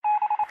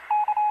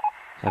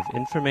Have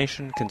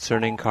information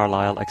concerning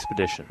Carlisle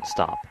expedition.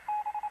 Stop.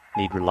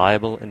 Need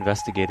reliable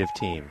investigative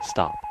team.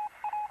 Stop.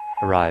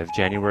 Arrive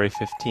January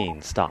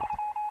 15. Stop.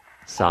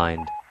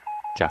 Signed,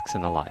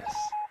 Jackson Elias.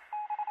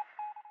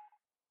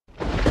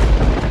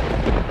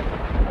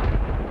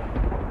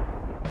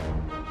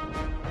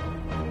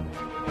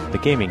 The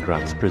Gaming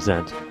Grunts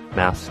present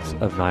Masks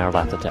of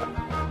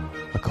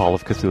Nyarlathotep, a Call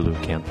of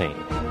Cthulhu campaign.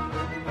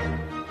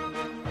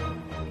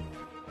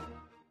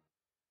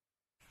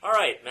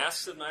 Alright,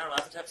 Masks of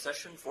Nyarlathotep,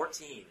 Session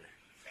 14.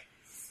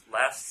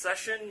 Last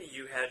session,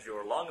 you had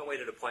your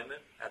long-awaited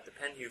appointment at the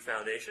Penhew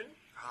Foundation.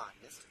 I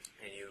missed it.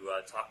 And you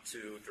talked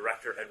to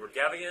Director Edward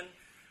Gavigan.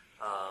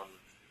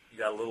 You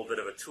got a little bit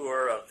of a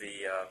tour of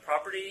the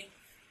property.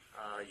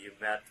 You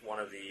met one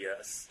of the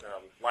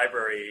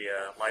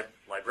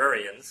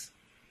librarians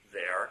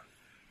there.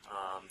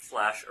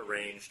 Flash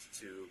arranged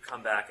to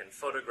come back and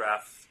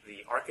photograph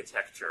the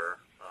architecture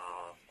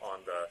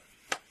on the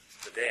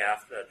day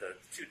after,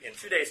 in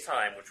 2 days'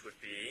 time, which would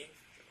be,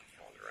 get my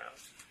calendar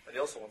out. And he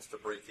also wants to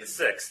break in. The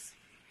 6th.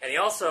 And he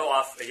also,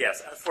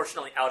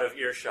 unfortunately out of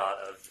earshot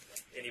of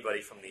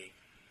anybody from the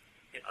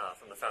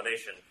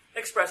foundation,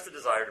 expressed a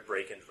desire to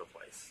break into the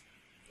place.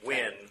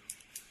 When,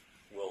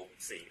 we'll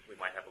see. I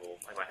might have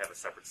a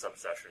separate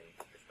sub-session,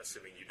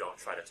 assuming you don't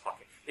try to talk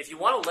it. If you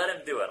want to let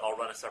him do it, I'll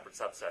run a separate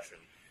sub-session.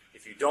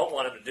 If you don't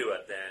want him to do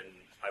it, then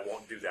I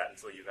won't do that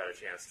until you've had a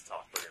chance to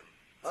talk with him.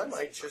 I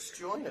might just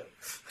join him.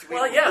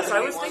 Well, yes,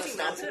 I was thinking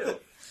that too.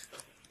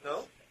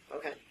 No?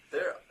 Okay.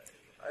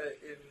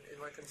 In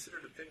my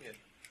considered opinion,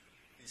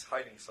 he's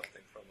hiding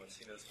something from us.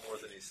 He knows more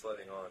than he's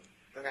letting on.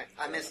 Okay,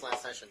 I missed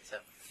last session,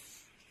 so.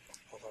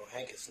 Although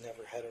Hank has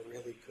never had a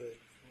really good,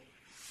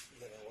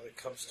 when it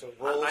comes to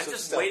roles I'm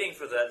just waiting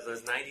for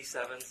those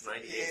 97s,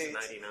 98s,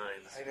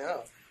 99s. I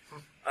know.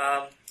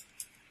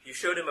 You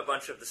showed him a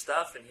bunch of the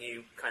stuff, and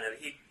he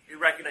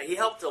recognized, he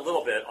helped a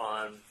little bit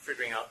on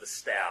figuring out the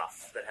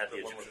staff that had the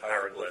Egyptian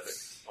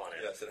hieroglyphics on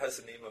it. Yes, it has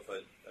the name of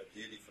a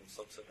deity from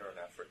sub-Saharan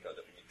Africa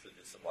that we need to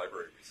do some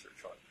library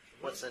research on.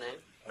 What's the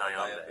name?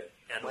 Nyambe.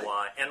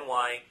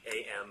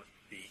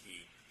 N-Y-A-M-B-E.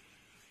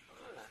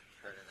 Oh, I've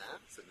heard of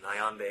that. So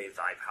Nyambe,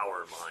 thy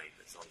power mind,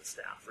 is on the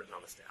staff, written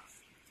on the staff.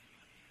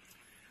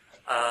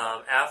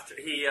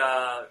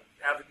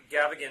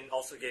 Gavigan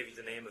also gave you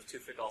the name of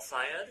Tewfik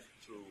al-Sayed,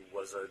 who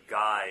was a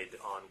guide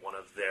on one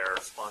of their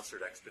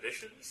sponsored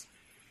expeditions.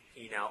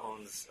 He now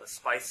owns a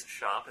spice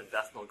shop in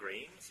Bethnal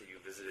Green, so you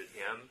visited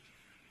him.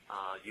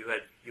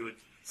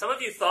 Some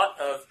of you thought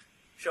of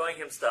showing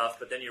him stuff,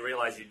 but then you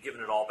realized you'd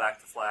given it all back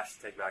to Flash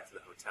to take back to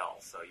the hotel,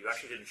 so you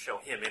actually didn't show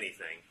him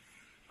anything.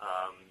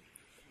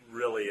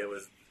 Really,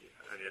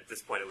 at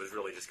this point, it was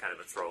really just kind of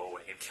a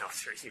throwaway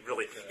encounter.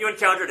 You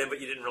encountered him,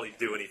 but you didn't really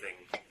do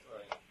anything.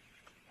 Right.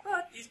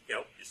 But you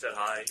said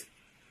hi.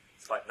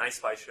 Nice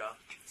spice shop.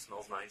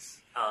 Smells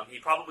nice. He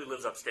probably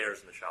lives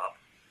upstairs in the shop,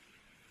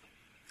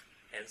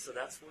 and so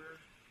that's where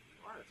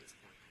you are at this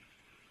point.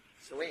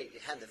 So wait, you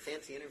had the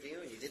fancy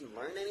interview and you didn't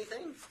learn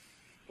anything?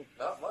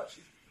 Not much.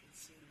 He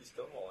seemed to be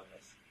stonewalling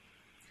us.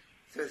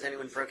 So has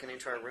anyone broken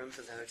into our rooms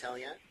at the hotel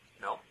yet?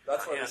 No.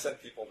 That's why we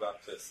sent people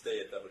back to stay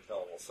at the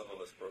hotel while some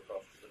of us broke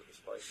off to go to the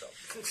spice shop.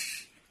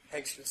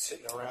 Hank's been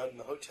sitting around in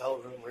the hotel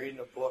room reading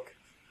a book.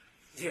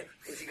 Yeah.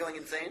 Is he going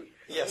insane?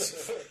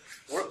 Yes.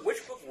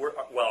 Which book?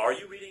 Are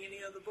you reading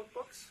any of the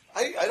books?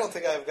 I don't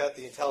think I've got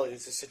the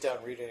intelligence to sit down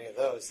and read any of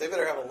those. They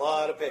better have a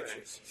lot of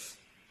pictures.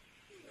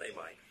 They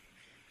might.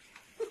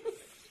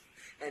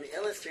 An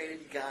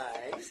illustrated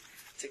guide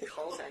to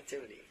cult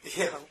activity.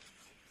 Yeah.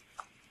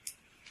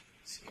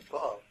 See,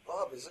 Bob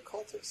is a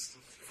cultist.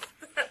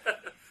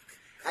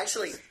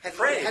 Actually, have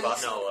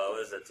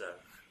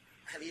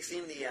you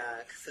seen the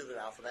Cthulhu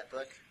alphabet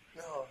book?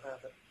 No, I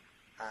haven't.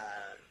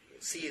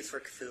 C is for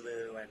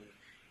Cthulhu, and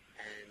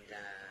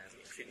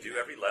They do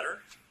every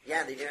letter?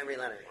 Yeah, they do every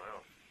letter.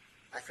 Wow.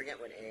 I forget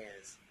what A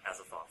is.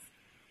 Azathoth.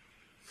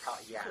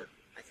 Yeah,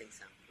 I think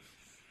so.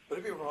 Would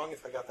it be wrong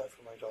if I got that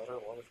for my daughter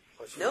along with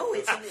plushie? No,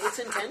 it's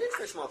intended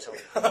for small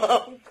children.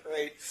 Oh,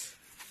 great.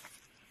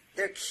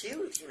 They're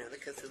cute, the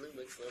Cthulhu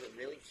books look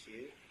really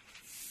cute.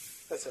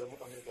 That's it, I'm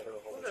going to get her a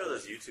whole What are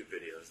those YouTube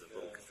videos of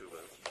little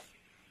Cthulhu?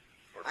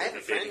 I have a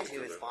friend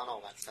who has bought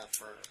all that stuff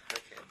for her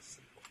kids.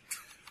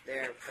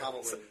 They're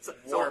probably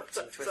warped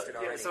and twisted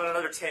already. So in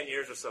another 10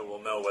 years or so, we'll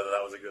know whether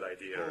that was a good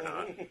idea or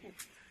not.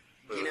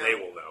 They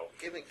will know.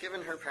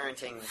 Given her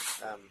parenting,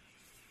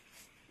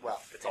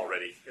 it's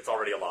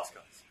already a lost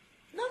cause.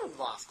 Not a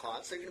lost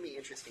cause. They're going to be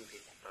interesting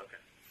people. Okay.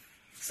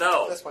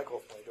 So that's my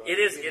goal for my daughter.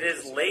 It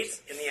is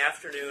late in the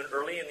afternoon,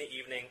 early in the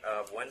evening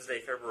of Wednesday,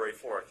 February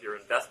 4th. You're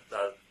in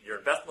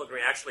Bethnal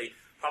Green. Actually,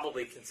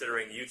 probably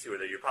considering you two are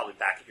there, you're probably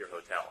back at your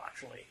hotel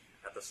actually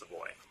at the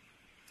Savoy.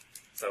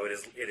 So it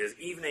is late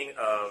evening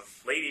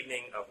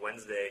of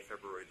Wednesday,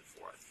 February the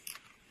 4th.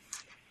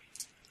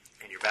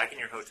 And you're back in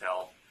your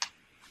hotel,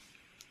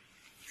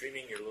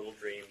 dreaming your little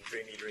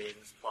dreamy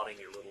dreams, plotting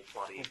your little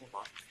plotty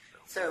plot. No.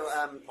 So,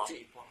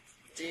 plotty plot.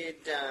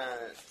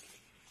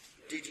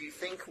 Did you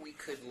think we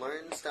could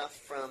learn stuff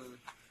from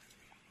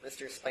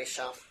Mr. Spice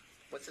Shop?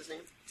 What's his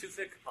name?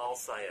 Tewfik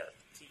Al-Sayed.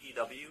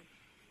 T-E-W.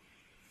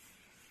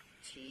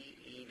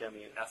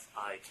 T-E-W.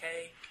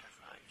 F-I-K.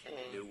 F-I-K.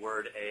 New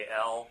word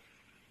A-L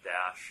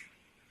dash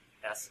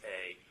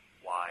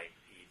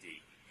S-A-Y-E-D.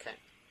 Okay.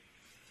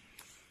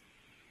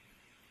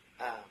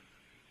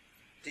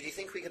 Did you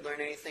think we could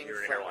learn anything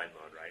You're in from... airline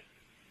mode, right?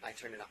 I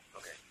turned it off.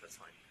 Okay, that's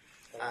fine.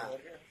 Okay.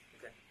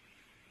 Okay.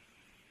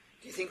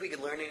 Do you think we could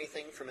learn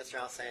anything from Mr.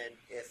 Al-Sayed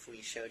if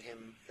we showed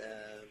him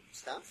the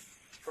stuff?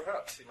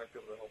 Perhaps he might be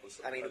able to help us.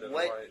 I mean,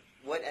 identify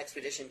what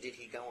expedition did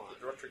he go on? the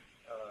director,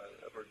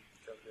 Edward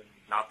Kevin.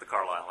 Not the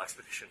Carlisle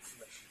expedition.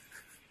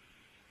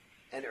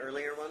 An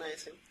earlier one, I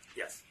assume?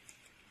 Yes.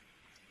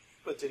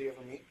 But did he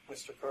ever meet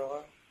Mr.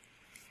 Carlisle?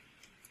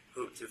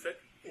 Who, Tewfik?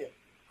 Yeah.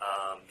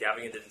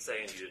 Gavigan didn't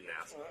say and you didn't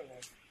ask. Oh, okay.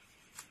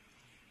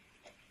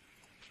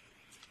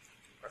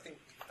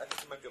 I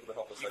think he might be able to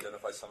help us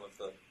identify some of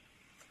the.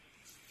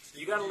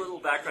 You got a little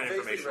background He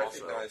vaguely information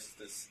also. recognized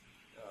this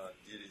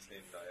deity's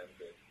name,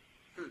 Nyambe.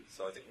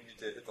 So I think we need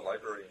to hit the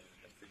library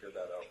and figure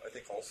that out. I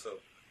think also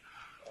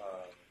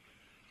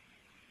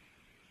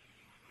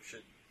we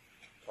should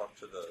talk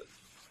to the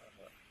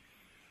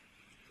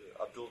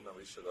Abdul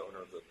Nawisha, the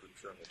owner of the Blue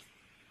Pyramid.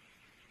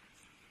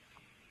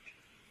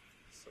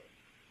 So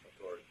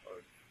our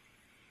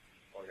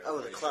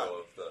the club.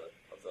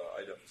 of the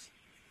items.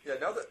 Yeah,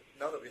 now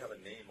that we have a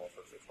name off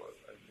of the club,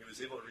 and he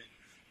was able to read.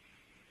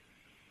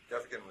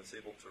 Gavigan was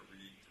able to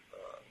read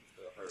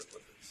the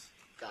hieroglyphics.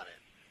 Got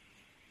it.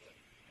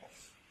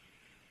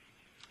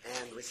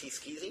 And was he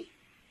skeezy?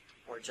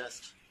 Or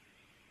just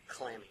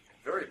clammy?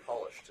 Very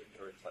polished and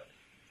very clean.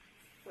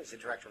 Well, he's the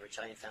director of a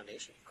giant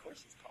foundation. Of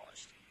course he's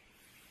polished.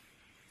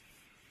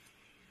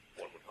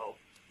 One would hope.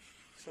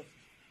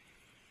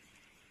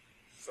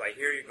 So I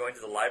hear you're going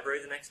to the library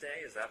the next day.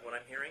 Is that what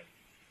I'm hearing?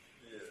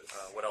 Yes.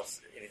 What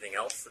else? Anything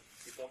else that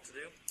people want to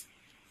do?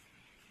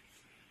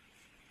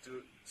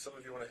 Do some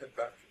of you want to head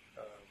back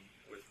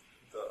with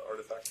the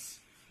artifacts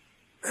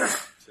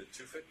to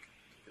Tewfik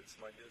to get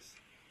some ideas?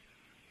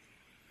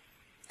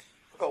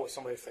 I'll go with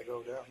somebody if they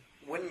go down.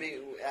 Wouldn't be,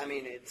 I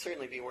mean, it'd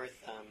certainly be worth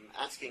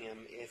asking him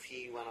if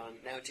he went on.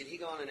 Now, did he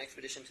go on an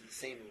expedition to the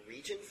same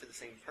region for the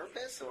same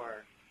purpose,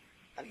 or,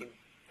 I mean...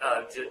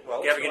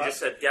 Gavigan just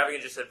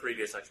said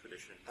previous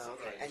expedition. Oh,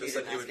 okay. And Just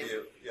you that didn't he ask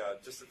would him? be,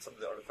 just that some of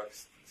the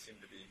artifacts seem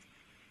to be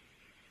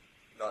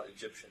not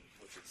Egyptian,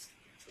 which is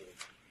the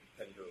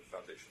Penhu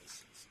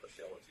Foundation's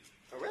speciality.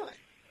 Oh, really?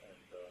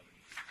 And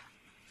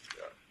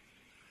yeah,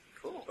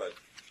 Cool. but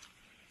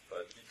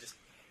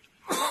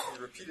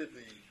he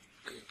repeatedly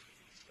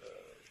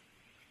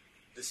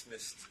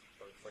dismissed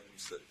our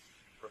claims that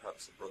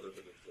perhaps the Brotherhood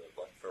of the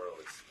Black Pharaoh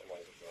is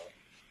alive and well.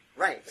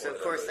 Right, so Or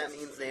of course whatever that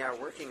it is. means they are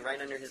working right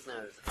under his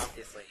nose,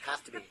 obviously. Has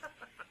to be.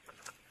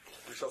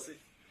 We shall see.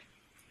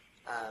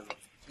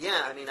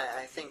 Yeah, I mean,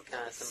 I think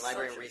some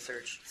library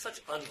research... Such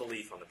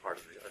unbelief on the part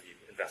of you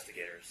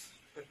investigators.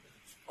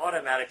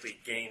 Automatically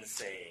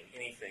gainsaying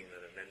anything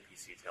that an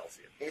NPC tells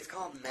you. It's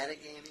called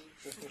metagaming.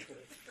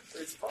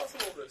 It's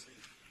possible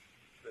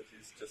that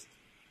he's just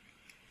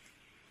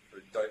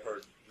a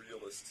diehard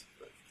realist.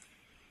 But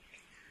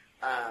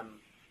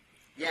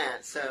Yeah,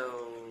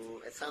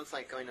 so it sounds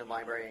like going to the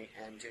library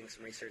and doing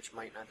some research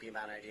might not be a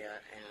bad idea,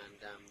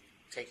 and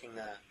taking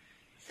the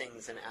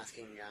things and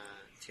asking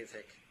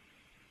Tewfik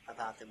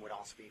about them would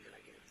also be a good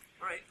idea.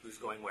 All right, who's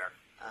going where?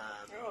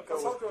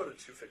 I'll go to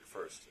Tewfik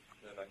first,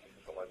 and then I can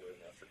hit the library in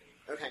the afternoon.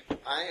 Okay,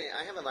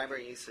 I have a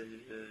library usage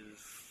of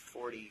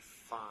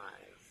 45.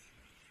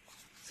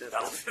 So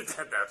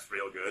That's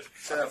real good.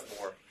 I have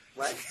more.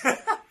 what?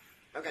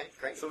 Okay,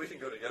 great. So we can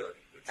go together.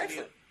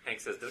 Excellent. Hank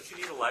says, don't you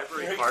need a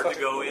library card to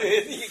go in?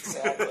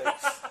 Exactly.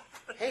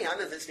 Hey, I'm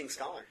a visiting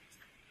scholar.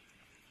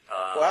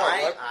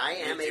 Wow. I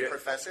am you- a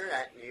professor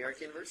at New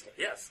York University.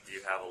 Yes. Do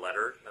you have a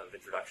letter of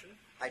introduction?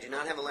 I do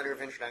not have a letter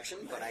of introduction,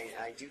 but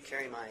I do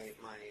carry my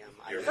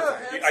ID Yeah,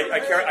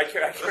 card.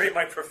 I carry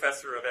my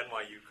professor of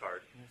NYU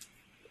card.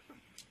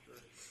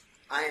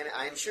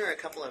 I'm sure a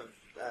couple of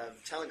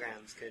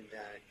telegrams could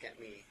get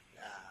me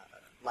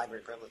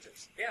library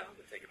privileges. Yeah, it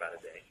would take about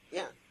a day.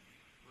 Yeah.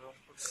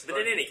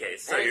 But in any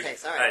case, so In any you're,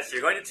 case, all right. so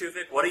you're going to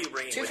Tewfik. What are you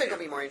bringing with Tewfik you? will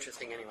be more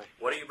interesting anyway.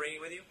 What are you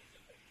bringing with you?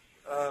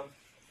 The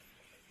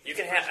You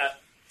can have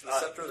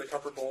scepter, the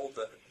copper bowl,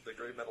 the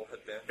gray metal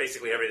headband.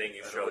 basically everything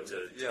you showed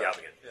to Yeah.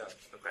 Gavigan. Yeah.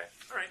 Okay.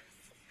 All right.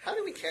 How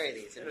do we carry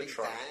these? In a In a big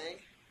trunk.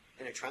 bag?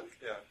 In a trunk?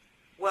 Yeah.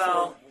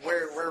 Well,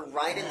 We're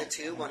right in the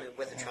tube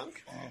with a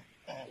trunk?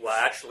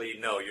 actually,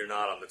 no, you're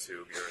not on the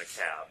tube. You're in a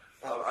cab.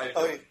 I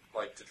Oh, don't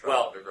like to travel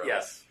Well, underground.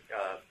 yes.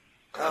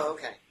 Oh,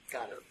 okay.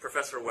 Got it.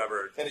 Professor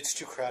Weber. And it's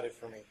too crowded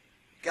for me.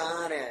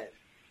 Got it.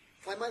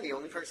 Well, am I the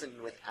only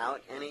person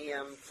without any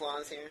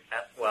flaws here?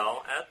 At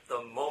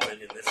the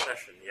moment in this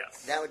session,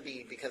 yes. That would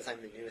be because I'm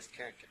the newest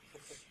character.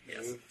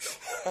 Yes.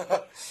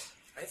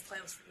 I have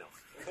plans for no.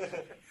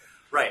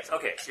 Right.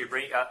 Okay. So you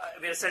bring. I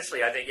mean,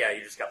 essentially, I think you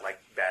just got like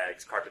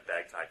bags, carpet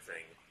bag type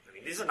thing. I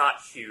mean, these are not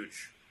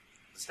huge.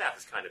 The staff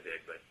is kind of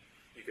big, but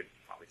you could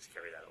probably just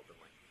carry that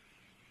openly.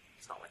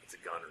 It's not like it's a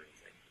gun or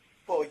anything.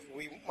 Well,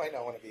 we might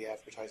not want to be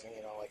advertising,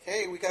 like,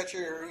 hey, we got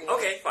your...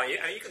 Okay, fine. You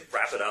can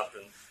wrap it up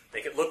and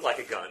make it look like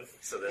a gun,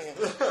 so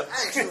that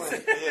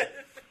Excellent.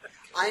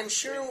 I am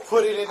sure.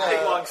 Put it in big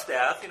a... long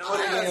staff. Put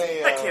it in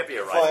a that can't be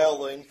a rifle.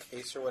 violin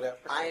case or whatever.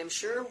 I am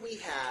sure we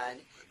had.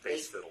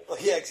 Bass fiddle. Oh,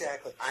 yeah,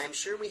 exactly. I am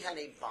sure we had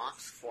a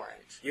box for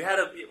it. You had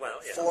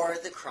yeah. For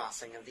the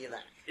crossing of the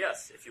event.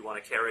 Yes, if you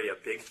want to carry a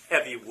big,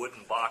 heavy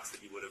wooden box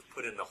that you would have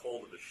put in the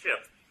hold of the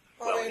ship,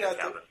 in your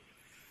cabin.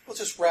 We'll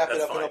just wrap it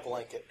That's up in a fine.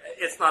 blanket.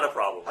 It's not a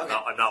problem. Okay.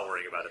 I'm not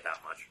worrying about it that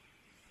much.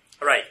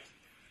 All right.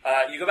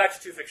 You go back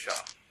to Tewfik's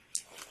shop.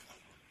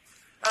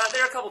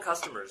 There are a couple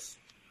customers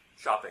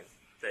shopping.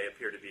 They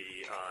appear to be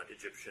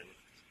Egyptian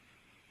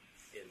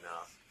in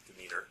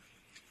demeanor.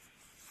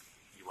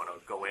 You want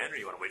to go in, or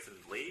you want to wait for them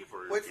to leave?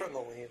 Or Wait for them to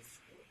leave.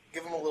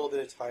 Give them a little bit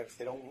of time. If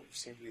they don't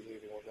seem to be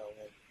leaving, we'll go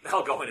in.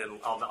 I'll go in and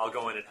I'll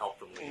go in and help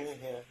them leave.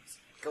 Yeah.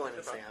 Go in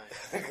and say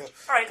hi.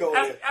 All right. Go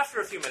in. After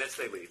a few minutes,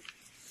 they leave,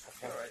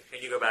 All right.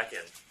 and you go back in.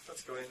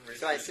 Let's go in and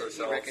So I introduce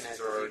assume he ourselves. recognizes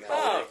These are our you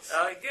guys.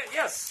 colleagues.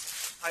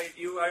 Yes.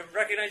 I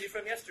recognize you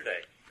from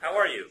yesterday. How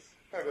are you?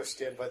 I'll go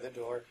stand by the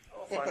door.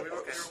 Oh, fine. We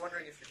were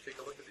wondering if you'd take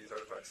a look at these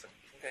artifacts.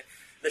 Okay.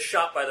 The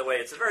shop, by the way,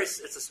 it's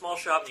a small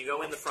shop. You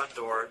go in the front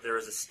door. There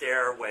is a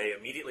stairway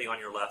immediately on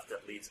your left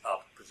that leads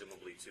up,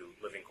 presumably to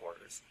living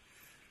quarters.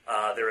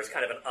 There is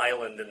kind of an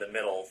island in the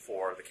middle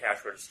for the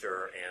cash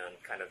register and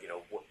kind of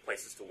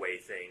places to weigh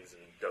things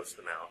and dose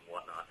them out and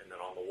whatnot. And then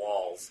on the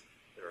walls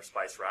there are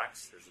spice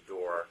racks. There's a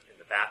door in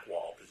the back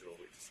wall,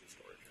 presumably to some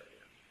storage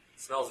area.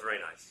 It smells very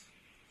nice.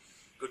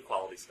 Good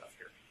quality stuff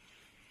here.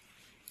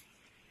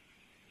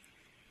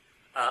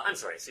 I'm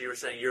sorry. So you were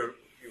saying you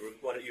were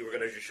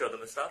going to just show them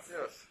the stuff?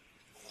 Yes.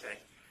 Okay.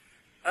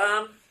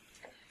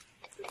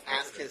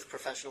 Ask his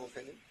professional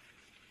opinion.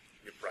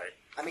 You're right.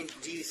 I mean,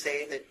 do you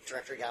say that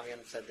Director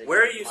Gallion said that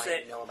Where are you you might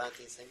saying- know about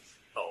these things?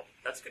 Oh,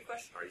 that's a good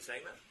question. Are you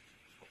saying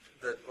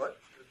that? That what?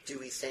 Do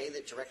we say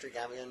that Director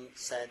Gallion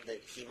said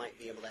that he might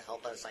be able to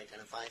help us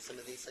identify some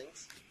of these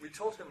things? We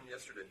told him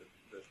yesterday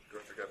that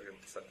Director Gavigan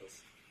sent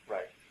us.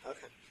 Right.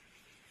 Okay.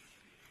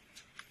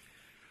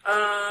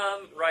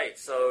 Right.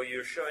 So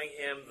you're showing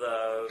him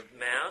the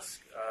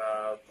mask.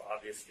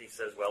 Obviously, he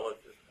says, well,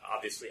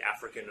 obviously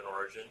African in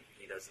origin.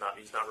 He's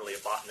not really a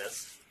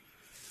botanist.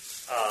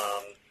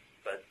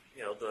 But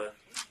you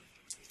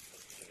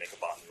can make a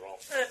botan roll.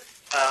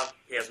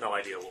 He has no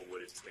idea what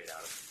wood it's made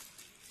out of.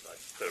 But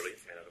clearly,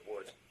 it's made out of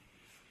wood.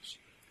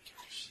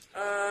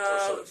 Or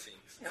so it seems.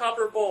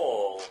 Copper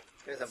bowl.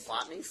 There's a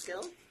botany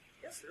skill?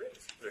 Yes, there is.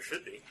 There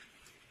should be.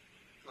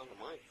 Not on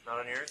mine. Not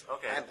on yours?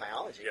 Okay. I have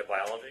biology. You have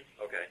biology?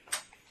 Okay.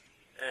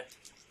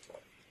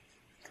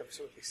 Comes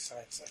with the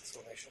science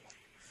explanation.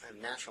 I have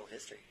natural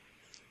history.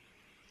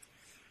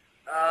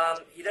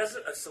 He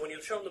doesn't. So when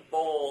you show him the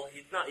bowl,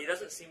 he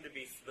doesn't seem to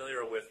be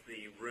familiar with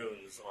the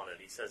runes on it.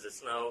 He says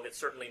it's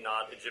certainly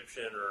not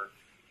Egyptian or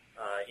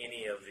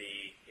any of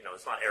the,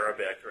 it's not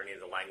Arabic or any of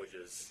the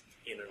languages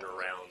in and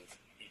around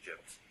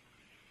Egypt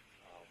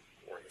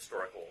or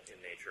historical in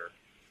nature.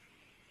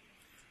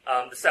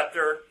 The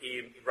scepter,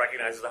 he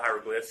recognizes the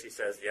hieroglyphs. He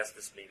says, yes,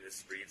 this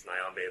reads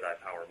Nyambe, thy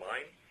power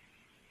mine.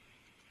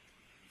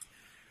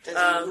 Does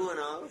he ooh and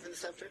ah over the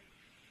scepter?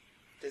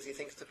 Does he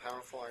think it's a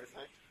powerful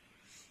artifact?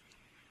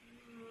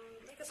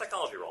 Make a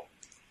psychology roll.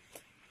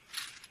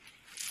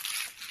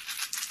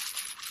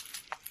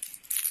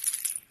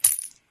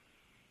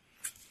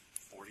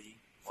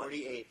 What?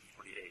 48.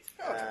 48.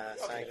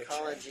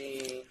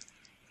 Psychology.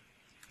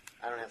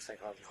 I don't have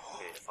psychology.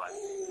 Okay, 5.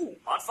 Ooh.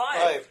 On 5.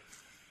 5.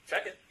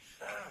 Check it.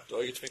 Do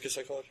I get to make a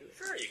psychology?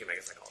 Sure, you can make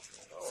a psychology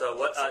roll. Oh, So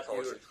what?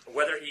 psychology.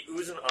 Whether he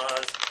oohs and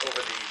ahs over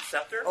the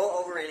scepter,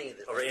 Oh, over any of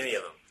this. over any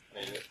of them,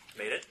 Made it.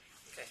 made it.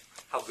 Okay.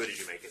 How good did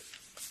you make it?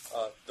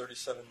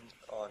 37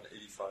 on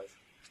 85.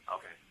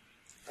 Okay.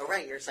 Oh,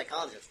 right, you're a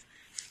psychologist.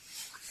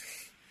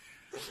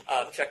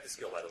 Check the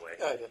skill, by the way.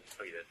 Yeah, I did.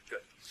 Oh, you did.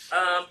 Good.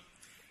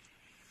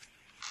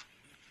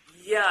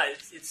 Yeah,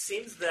 it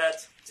seems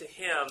that to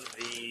him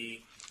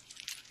he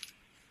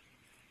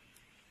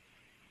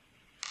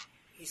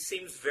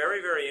seems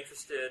very, very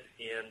interested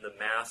in the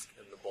mask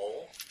and the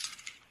bowl.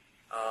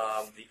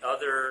 The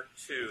other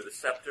two, the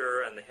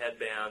scepter and the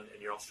headband,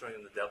 and you're also showing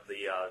him the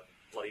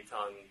bloody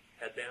tongue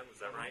headband. Was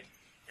that right?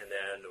 And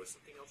then there was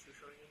something else you were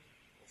showing him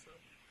also.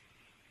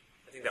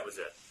 I think that was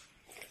it.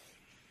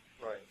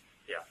 Right.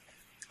 Yeah.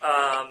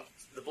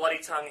 The bloody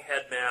tongue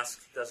head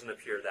mask doesn't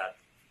appear that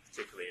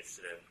particularly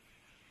interested in.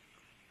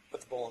 But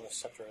the bowl and the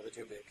scepter are the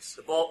two bigs.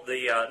 The bowl,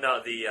 the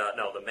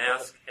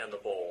mask and the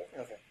bowl.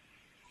 Okay.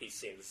 He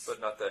seems But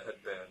not the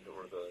headband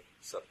or the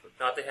scepter.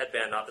 not the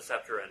headband, not the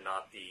scepter, and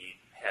not the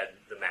head,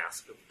 the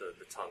mask,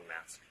 the tongue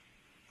mask,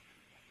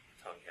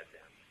 tongue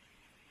headband.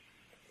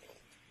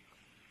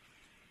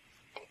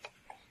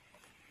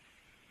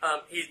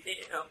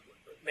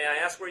 May I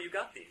ask where you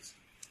got these?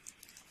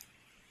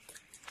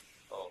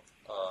 Oh,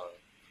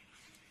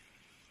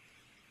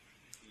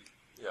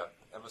 yeah,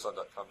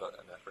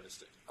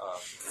 Amazon.com.anachronistic.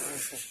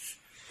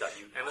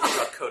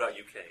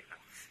 Amazon.co.uk.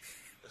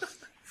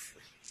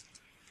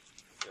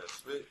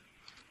 Yes, we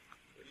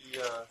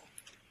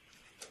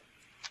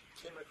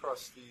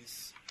across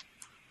these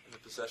in the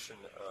possession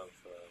of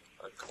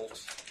a cult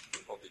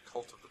called the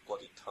Cult of the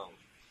Bloody Tongue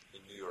in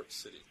New York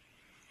City.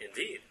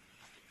 Indeed.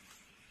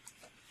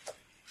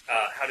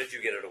 How did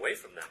you get it away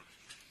from them?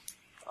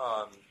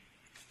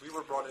 We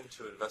were brought in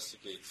to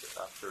investigate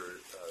after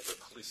the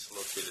police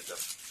located them,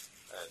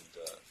 and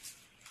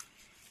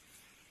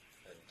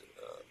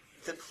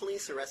The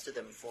police arrested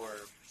them for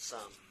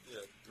some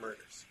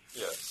murders.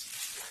 yes.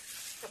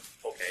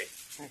 Okay.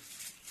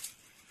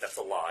 That's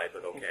a lie,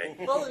 but okay.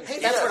 Well, Hey,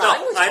 that's what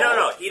I was I told.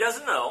 know. He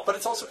doesn't know. but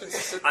it's also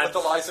consistent I'm- with the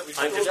lies that we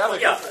told just, Gavin.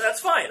 yeah,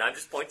 that's fine. I'm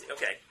just pointing.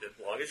 Okay, as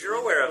long as you're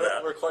aware of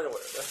that. We're quite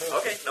aware.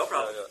 Okay, no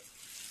problem. Yeah.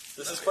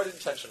 This is quite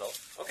intentional.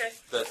 Okay.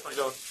 That fine. we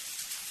don't,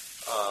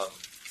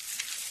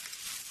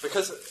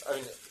 because I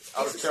mean,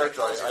 out of He's a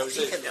character, I psychologist.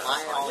 would He say, can yeah,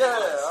 lie fine. all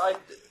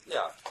he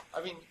wants.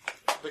 I mean,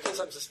 because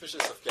I'm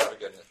suspicious of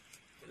Gavigan,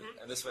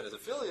 and this man is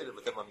affiliated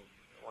with him, I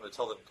want to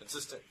tell them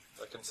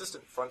a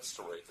consistent front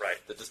story Right.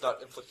 that does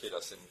not implicate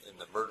us in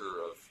the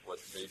murder of what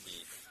may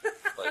be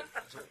like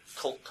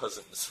cult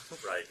cousins.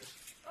 Right.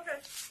 Okay.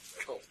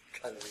 Cult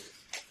cousins.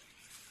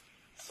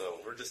 So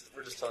we're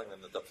just telling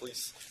them that the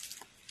police.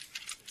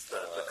 It's the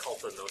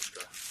Culta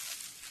Nostra.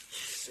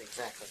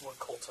 Exactly. More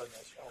cult on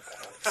this.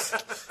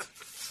 Okay.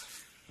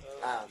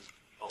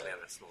 Oh man,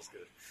 that smells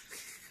good.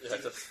 Yeah,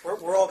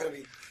 We're all going to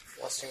be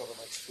lusting over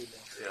Mike's food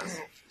now. Yes.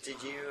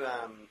 Did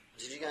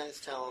you guys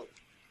tell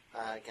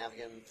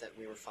Gavigan that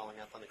we were following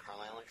up on the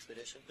Carlisle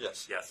expedition?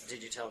 yes. Yes.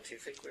 Did you tell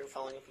Tewfik we were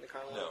following up on the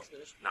Carlisle No.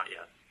 expedition? Not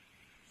yet.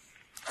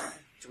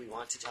 Do we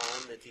want to tell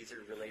him that these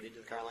are related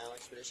to the Carlisle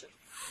expedition?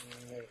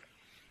 Maybe.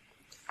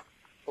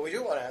 But we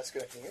do want to ask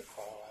him if he knew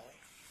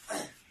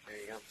Carlisle. There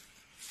you go.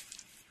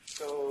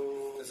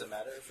 So, Does it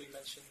matter if we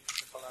mention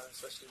the Carlisle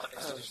expedition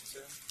to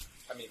him?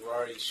 I mean, we're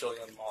already showing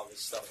him all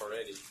this stuff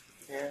already.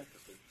 yeah.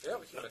 Yeah,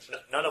 we can mention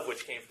it. None of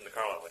which came from the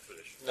Carlisle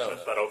expedition. No, but,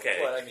 no. but okay.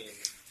 Well, I mean,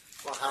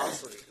 Well, how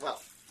else would we?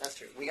 Well, that's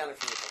true. We got it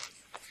from the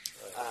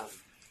sources.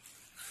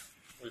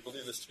 We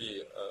believe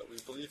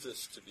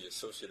this to be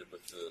associated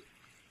with the,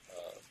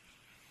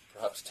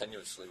 perhaps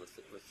tenuously with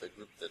the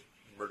group that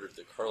murdered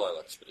the Carlisle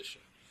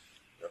expedition.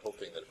 They're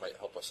hoping that it might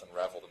help us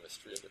unravel the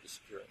mystery of the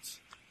disappearance.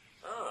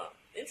 Ah,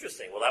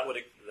 interesting. Well, that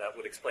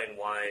would explain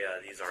why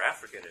these are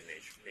African in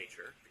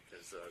nature,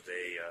 because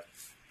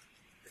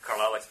the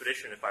Carlisle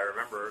expedition, if I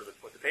remember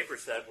what the paper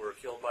said, were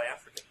killed by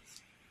Africans.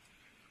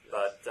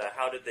 But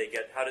how did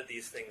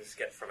these things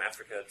get from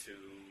Africa to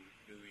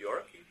New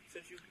York? You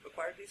said you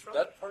acquired these from?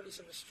 That part is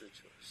a mystery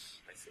to us.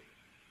 I see.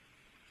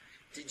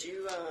 Did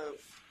you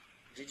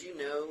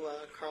know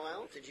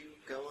Carlisle? Did you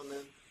go on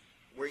the?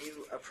 Were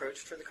you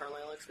approached for the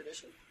Carlisle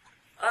expedition?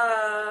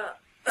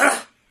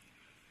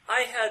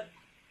 I had,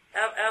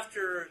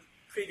 after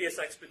previous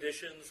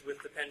expeditions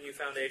with the Penn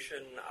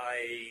Foundation,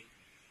 I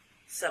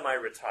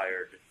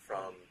semi-retired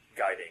from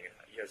guiding.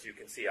 As you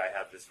can see, I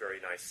have this very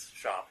nice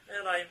shop,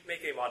 and I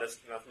make a modest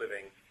enough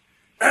living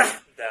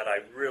that I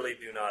really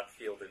do not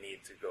feel the need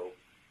to go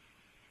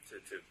to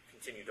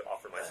continue to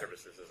offer my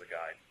services as a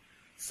guide.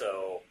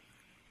 So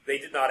they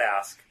did not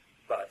ask,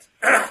 but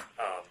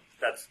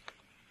that's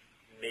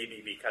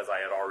maybe because I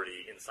had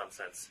already, in some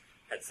sense,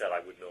 had said I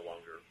would no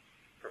longer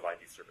provide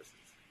these services.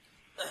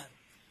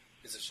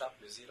 is the shop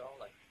busy at all?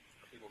 Like,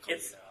 are people coming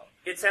in and out?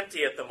 It's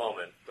empty at the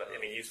moment, but I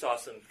mean, you saw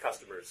some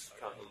customers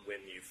come when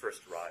you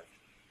first arrived.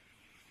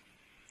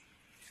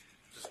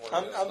 Just one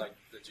of those, like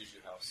the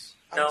Juju house.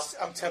 No.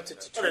 I'm tempted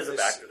to Well, turn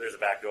there's a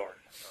back door,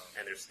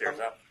 and there's stairs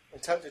up, I'm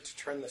tempted to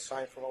turn the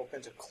sign from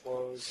open to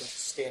closed and to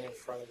stand in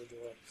front of the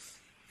door.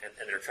 and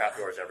there are trap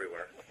doors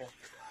everywhere.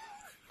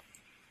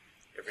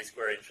 Every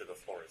square inch of the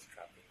floor is a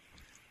trap door.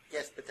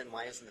 Yes, but then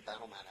why isn't the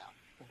battle mat out?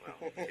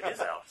 Well, it is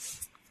out.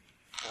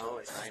 Oh,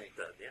 it's hiding.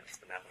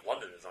 The map of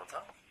London is on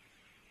top.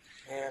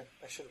 Man,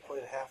 I should have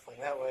played a halfling.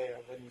 That way I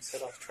wouldn't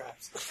set off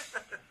traps.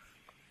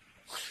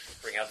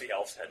 Bring out the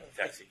elf's head and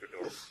check secret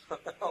doors.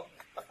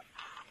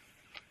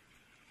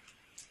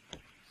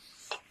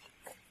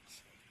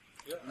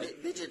 Yeah,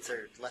 Midgets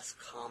are less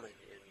common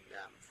in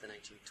the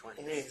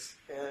 1920s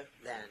Yeah.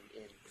 than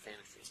in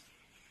fantasy.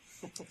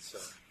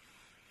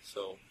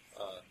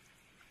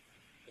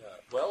 yeah.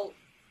 Well,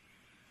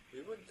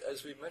 we would,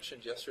 as we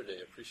mentioned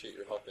yesterday, appreciate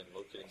your help in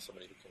locating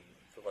somebody who can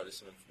provide us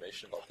some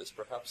information about this.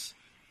 Perhaps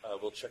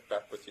we'll check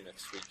back with you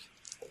next week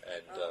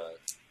and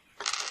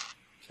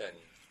can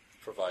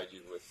provide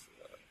you with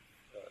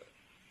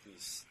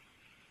these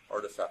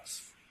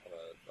artifacts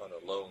on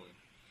a loan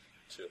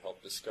to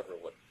help discover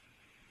what.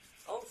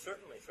 Oh,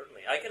 certainly.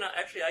 I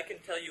can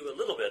tell you a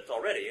little bit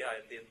already.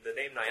 The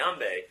name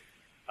Nyambe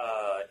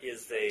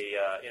is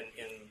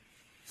in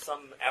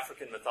some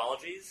African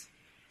mythologies.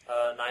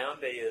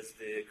 Nyambe is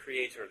the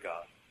creator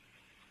god,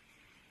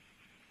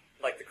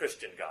 like the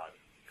Christian God.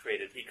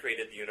 He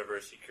created the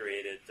universe. He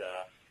created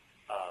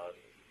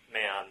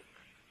man,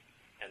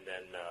 and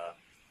then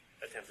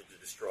attempted to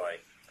destroy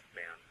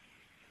man.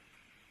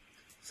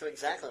 So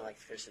exactly like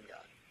the Christian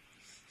God.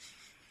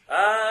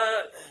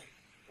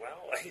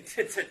 Well,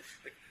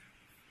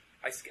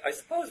 I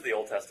suppose the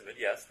Old Testament,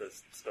 yes, the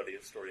story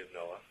of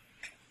Noah.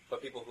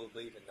 But people who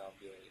believe in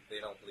Nambyel, they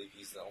don't believe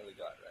he's the only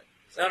god, right?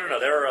 No.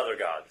 There are other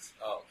gods.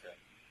 Oh, okay.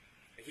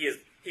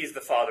 He's the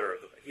father of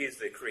he is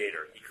the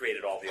creator. He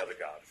created all the other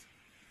gods.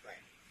 Right.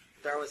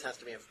 There always has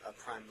to be a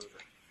prime mover.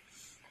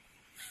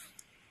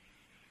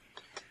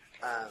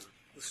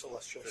 The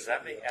celestial. Does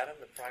that make Adam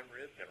the prime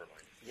rib? Never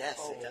mind. Yes,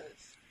 Oh. it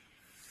does.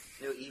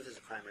 No, Eve is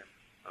a prime rib.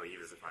 Oh, Eve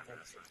is the prime rib.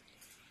 That's right.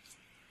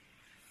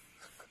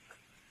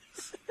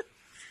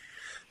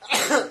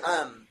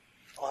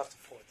 I'll have to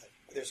forward that.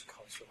 There's a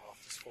consular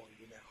office for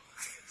you now.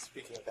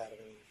 Speaking of Adam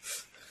and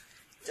Eve.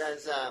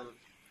 Does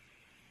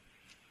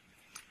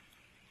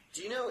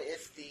do you know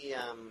if the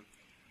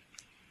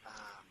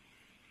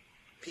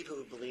people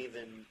who believe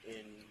in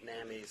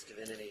Nami's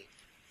divinity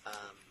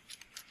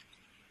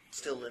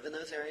still live in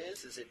those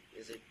areas? Is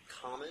it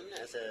common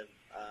as a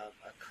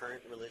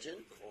current religion,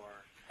 or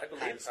I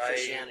believe has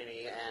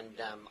Christianity and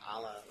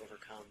Allah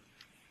overcome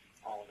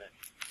all of it?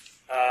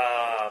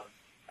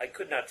 I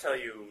could not tell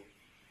you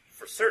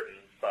for certain,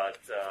 but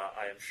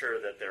I am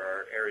sure that there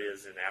are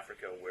areas in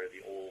Africa where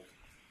the old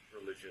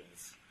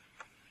religions,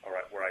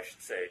 where I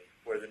should say,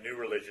 where the new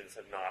religions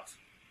have not,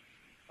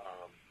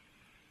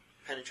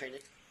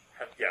 Penetrated?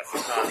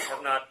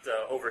 have not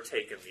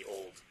overtaken the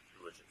old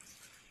religions.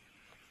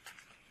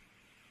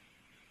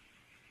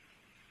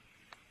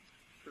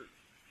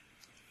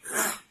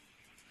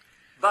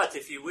 But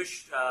if you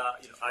wish,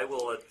 I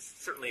will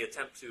certainly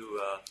attempt to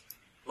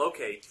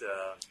locate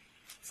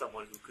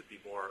someone who could be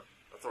more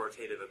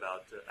authoritative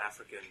about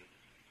African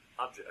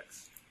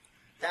objects.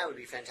 That would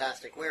be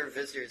fantastic. We're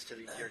visitors to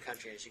your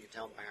country, as you can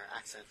tell by our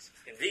accents.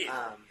 Indeed,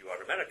 you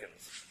are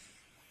Americans.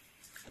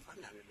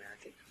 I'm not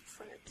American. I'm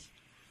French.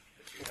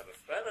 But you have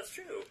well, that's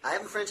true. I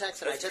have a French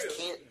accent. That's I just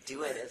true. can't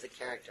do it as a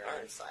character.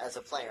 As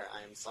a player,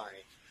 I am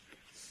sorry.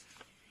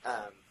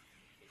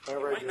 You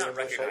might not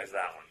recognize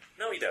that one.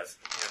 No, he does.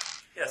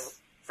 Yeah. Yes,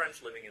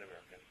 French living in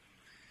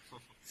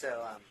America.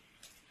 So,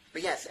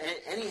 but yes,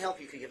 any help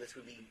you could give us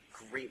would be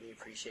greatly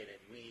appreciated.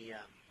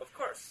 Of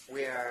course.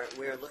 We are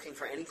looking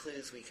for any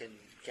clues we can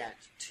get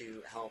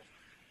to help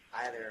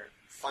either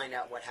find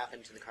out what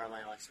happened to the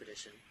Carlisle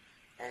expedition,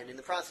 and in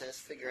the process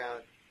figure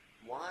out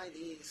why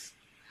these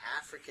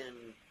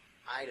African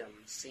items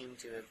seem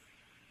to have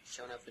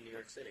shown up in New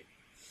York City.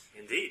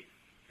 Indeed.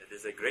 It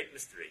is a great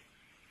mystery.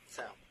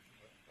 So,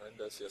 And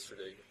as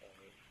yesterday,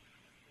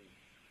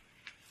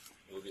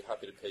 we will be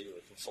happy to pay you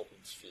a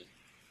consultant's fee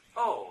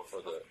Oh,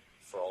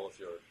 for all of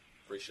your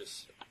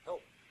gracious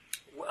help.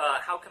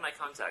 how can I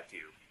contact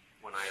you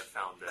when I have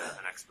found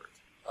an expert?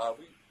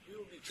 We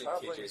will be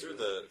traveling KJ's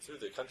through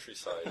the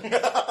countryside,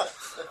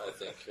 I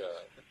think,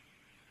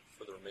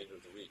 for the remainder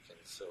of the week, and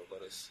so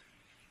let us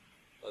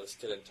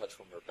get in touch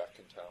when we're back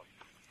in town.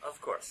 Of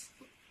course.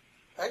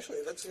 Actually,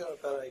 that's not a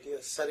bad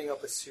idea. Setting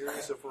up a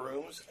series of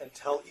rooms and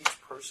tell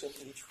each person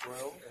in each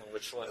room And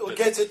which one who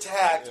gets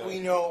attacked. Yeah. We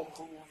know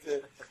who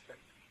the.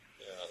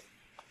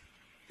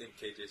 In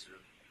KJ's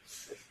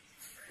room.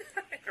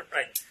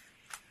 Right.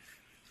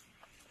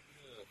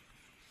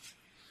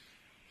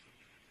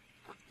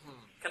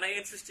 Can I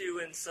interest you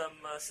in some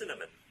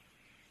cinnamon?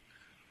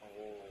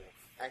 oh,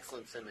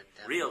 excellent cinnamon.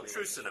 Real, definitely.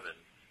 true cinnamon.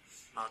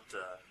 Not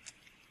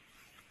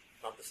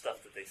the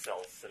stuff that they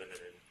sell cinnamon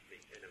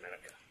in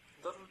America.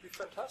 That would be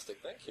fantastic.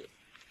 Thank you.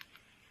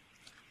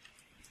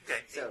 Okay.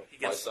 So, he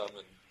Buy gets, some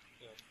and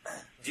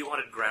do you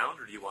want it ground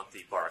or do you want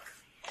the bark?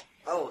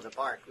 Oh, the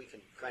bark. We can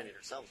grind it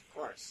ourselves, of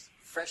course.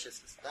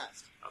 Freshest is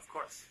best. Of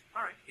course.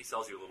 All right. He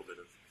sells you a little bit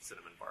of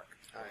cinnamon bark.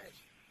 All right.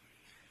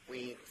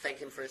 We thank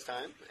him for his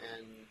time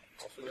and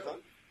Off we move go. on.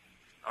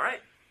 All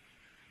right.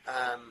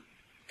 I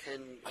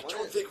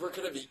don't think we're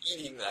going to be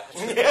eating that.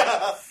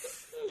 Yeah.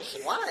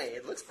 Why?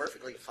 It looks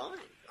perfectly fine.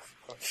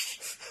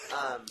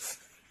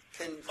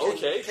 Can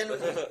Okay. Can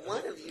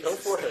one of you Go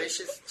for it.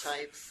 suspicious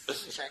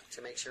types check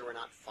to make sure we're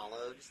not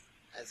followed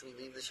as we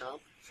leave the shop?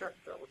 Sure.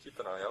 Yeah, we'll keep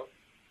an eye out.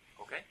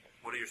 Okay.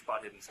 What are your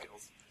spot hidden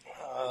skills?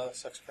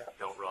 Sucks crap.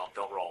 Don't roll.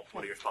 Don't roll.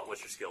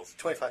 What's your skills?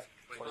 25.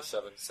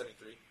 27,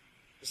 73.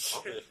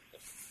 Okay.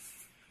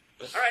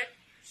 All right.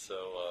 So,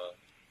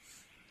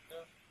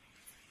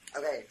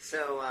 Okay,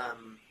 so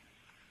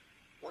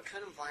what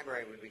kind of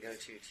library would we go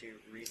to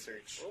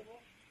research? well,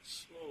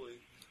 slowly.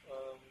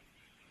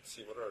 Let's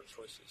see, what are our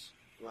choices?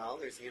 Well,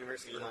 there's the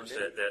University of London,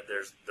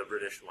 There's the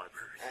British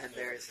Library. and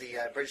there's the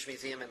British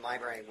Museum and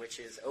Library, which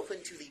is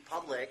open to the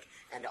public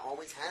and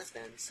always has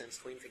been since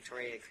Queen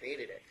Victoria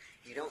created it.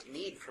 You don't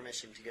need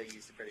permission to go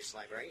use the British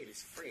Library; it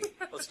is free.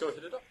 Let's go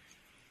hit it up.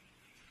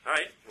 All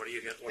right. What do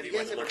you Have want you to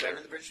guys ever look been at?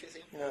 to the British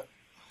Museum? Yeah.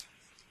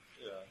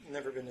 Yeah.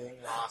 Never been to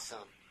England.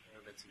 Awesome.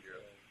 Never been to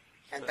Europe.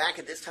 And back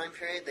at this time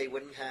period, they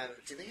wouldn't have.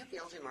 Did they have the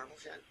Elgin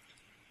marbles yet?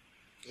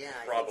 Yeah,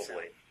 I Probably.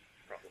 think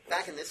so.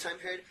 Back in this time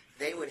period,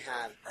 they would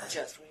have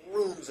just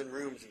rooms and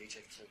rooms of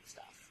Egyptian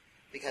stuff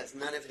because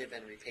none of it had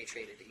been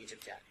repatriated to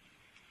Egypt yet.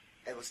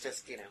 It was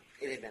just, it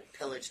had been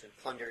pillaged and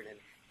plundered and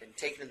been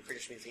taken to the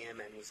British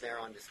Museum and was there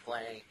on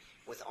display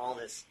with all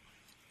this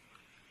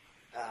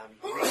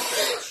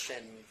research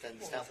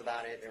and stuff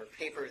about it. There were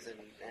papers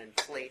and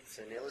plates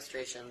and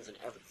illustrations and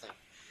everything.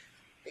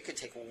 It could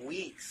take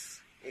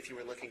weeks if you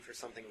were looking for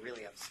something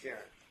really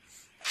obscure.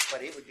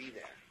 But it would be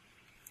there.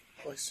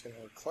 At least you know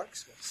what Clark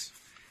says.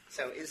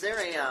 So is there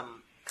a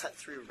cut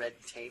through red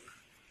tape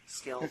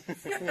skill?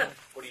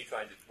 Where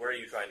are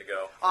you trying to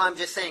go? Oh, I'm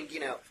just saying,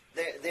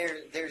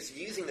 there's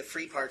using the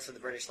free parts of the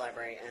British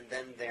Library, and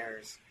then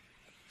there's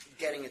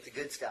getting at the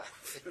good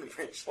stuff in the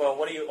British. Well,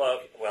 what are you?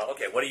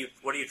 Okay. What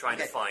are you trying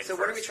to find? So first?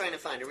 what are we trying to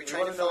find? Are we We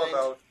trying want to to know find?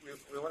 about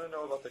we want to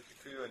know about the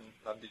Kikuyu and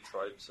Nandi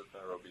tribes of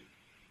Nairobi.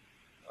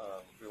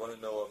 We want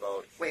to know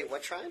about Wait,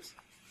 what tribes?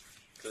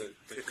 the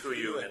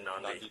Kikuyu and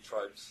Nandi.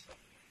 tribes.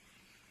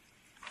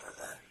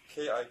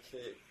 K-I-K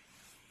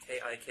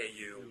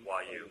Kikuyu.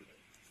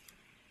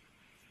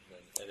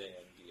 and then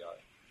Nandi.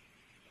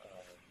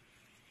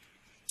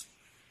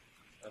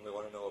 And we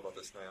want to know about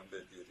this Nyambe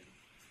deity.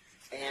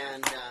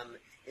 And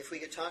if we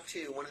could talk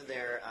to one of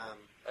their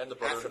And the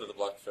Brotherhood of the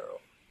Black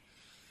Pharaoh.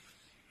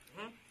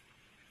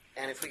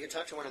 and if we could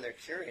talk to one of their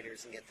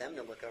curators and get them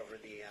to look over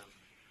the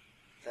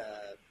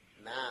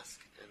mask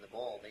and the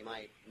bowl, they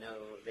might know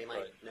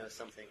Right. know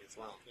something as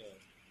well. Yeah.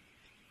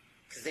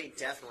 Because they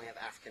definitely have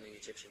African and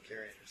Egyptian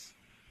curators.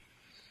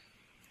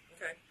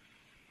 Okay.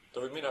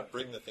 Though we may not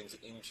bring the things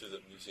into the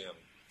museum.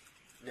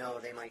 No,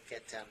 they might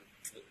get They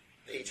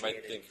might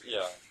patriated think,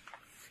 yeah.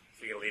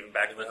 So you're gonna leave him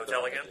back in the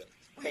hotel again?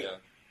 Wait. Yeah.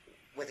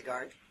 with a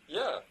guard.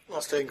 Yeah.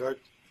 I'll stay in guard.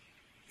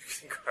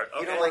 Okay.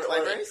 You don't like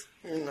libraries?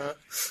 No.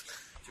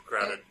 Too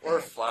crowded. Or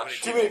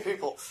Flash. Too many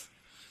people.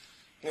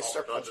 They Oh,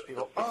 start punching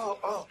people.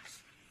 Oh.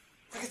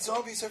 Look at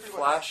zombies everywhere.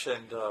 Flash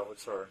and,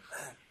 what's our...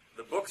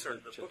 The books are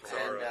And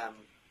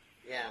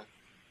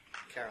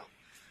Carol.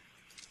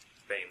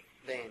 Bane.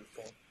 Bane.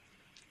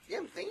 Yeah,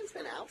 Bane's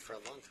been out for a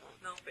long time.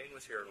 No, Bane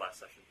was here last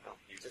session. Oh,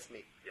 just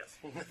me. Yes.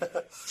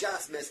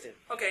 Just missed him.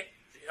 Okay.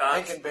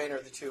 Hank and Bane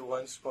are the two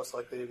ones most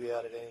likely to be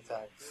out at any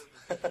time.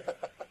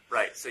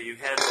 Right. So you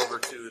head over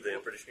to the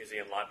British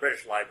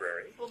British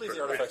Library. We'll leave the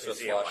British artifacts with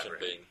Museum Flash and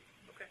Library. Bane.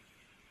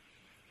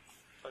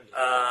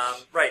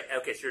 Okay. Right.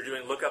 Okay. So you're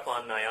doing look up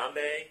on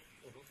Nyambe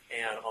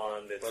and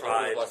on the Brotherhood of the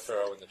tribes. Black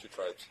Pharaoh and the two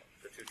tribes.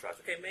 The two tribes.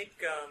 Okay.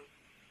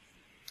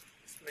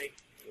 Let's make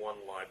one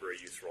library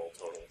use roll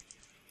total.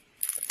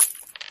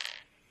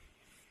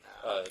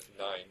 9.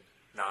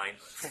 9.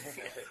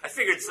 I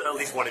figured at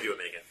least one of you would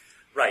make it.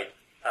 Right.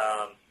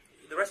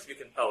 The rest of you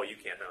can. Oh, you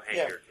can't. No,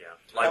 Hank, Yeah.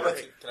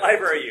 Library. Can I-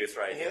 Library use,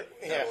 right?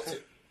 Yeah.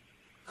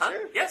 Huh?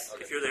 Sure. Yes,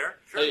 Okay. if you're there.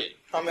 Sure. Hey,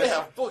 I'm they in.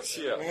 have books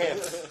here. Yeah.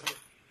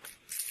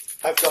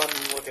 I've gone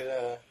and look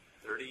at.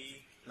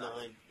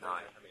 39.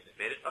 9.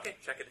 Made it? Okay,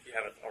 check it if you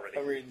haven't already.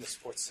 I'm reading the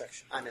sports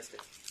section. I missed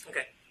it.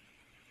 Okay.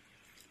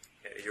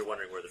 Yeah, you're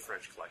wondering where the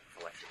French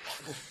collection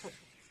is.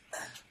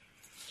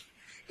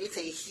 It's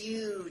a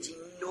huge,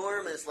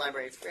 enormous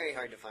library. It's very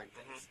hard to find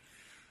things.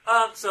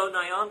 So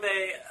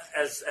Nyambe,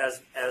 as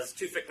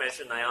Tewfik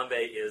mentioned,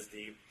 Nyambe is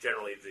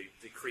generally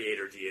the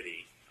creator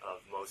deity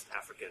of most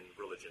African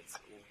religions.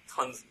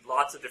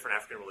 Lots of different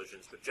African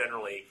religions, but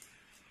generally,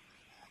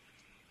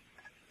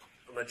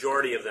 the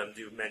majority of them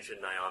do mention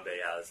Nyambe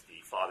as the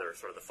father,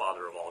 sort of the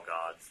father of all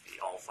gods, the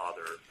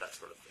all-father, that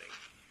sort of thing.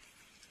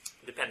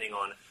 Depending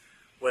on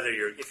whether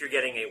if you're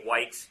getting a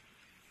white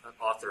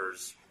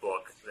author's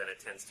book, then it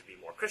tends to be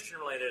more Christian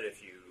related.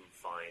 If you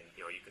find,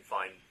 you can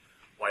find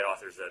white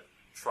authors that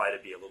try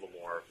to be a little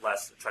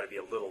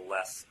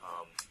less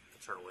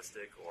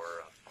paternalistic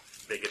or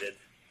bigoted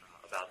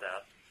about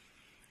that.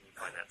 You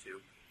can find that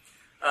too.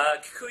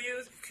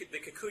 The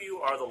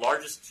Kikuyu are the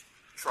largest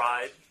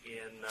tribe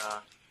in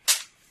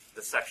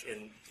the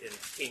section in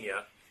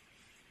Kenya.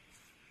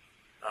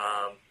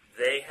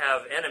 They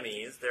have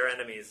enemies. Their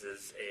enemies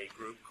is a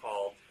group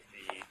called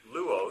the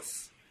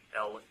Luos,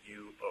 Luos.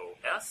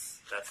 That's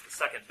the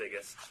second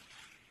biggest.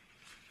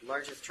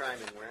 Largest tribe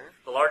in where?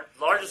 The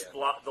largest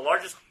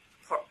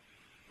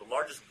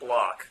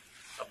block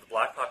of the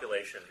black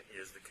population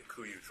is the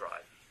Kikuyu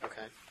tribe.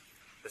 Okay.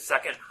 The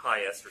second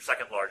highest, or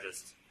second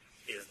largest,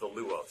 is the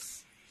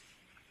Luos.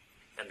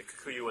 And the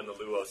Kikuyu and the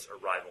Luos are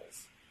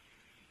rivals.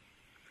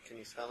 Can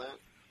you spell that?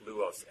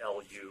 Luos,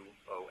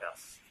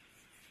 Luos.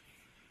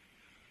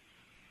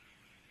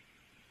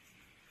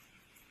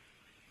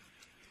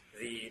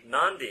 The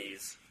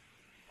Nandis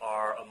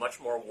are a much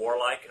more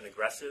warlike and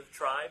aggressive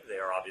tribe. They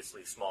are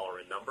obviously smaller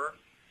in number.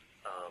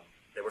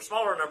 They were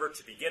smaller in number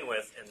to begin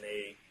with, and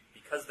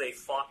because they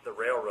fought the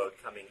railroad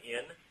coming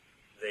in,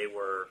 they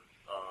were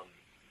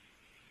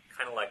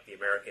kind of like the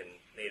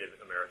Native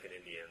American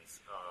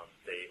Indians.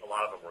 A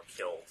lot of them were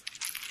killed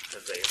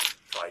because they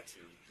tried to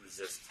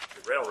resist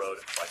the railroad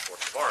by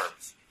force of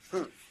arms.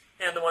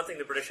 And the one thing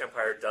the British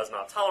Empire does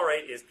not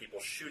tolerate is people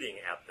shooting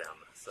at them,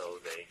 so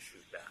they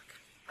shoot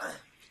back.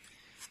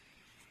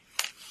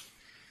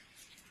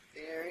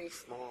 Very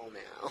small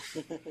now.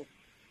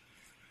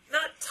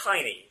 Not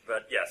tiny,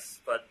 but yes,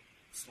 but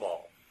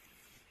small.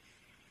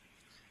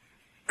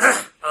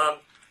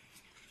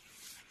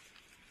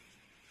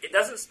 It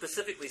doesn't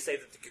specifically say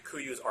that the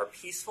Kikuyus are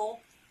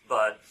peaceful,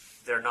 but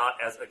they're not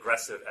as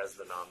aggressive as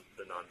the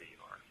Nandi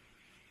are.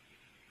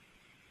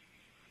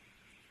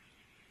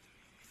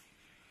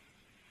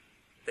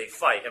 they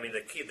fight. I mean,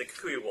 the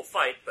Kikuyu will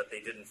fight, but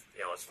they didn't.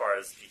 As far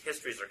as the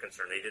histories are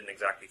concerned, they didn't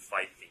exactly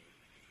fight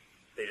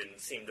They didn't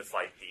seem to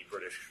fight the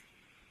British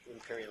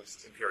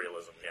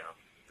imperialism. Yeah,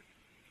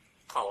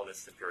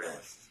 colonists,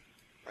 imperialists.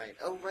 Right.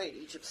 Oh, right.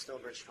 Egypt's still a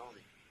British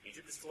colony.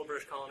 Egypt is still a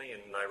British colony,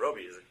 and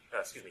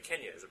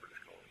Kenya is a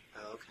British colony.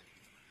 Oh, okay.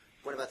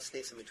 What about the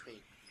space in between?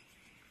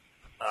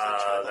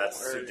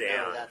 That's or, Sudan.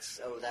 No,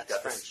 that's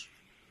French.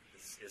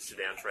 Is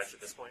Sudan French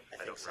at this point?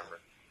 I don't remember.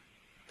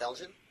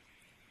 Belgian?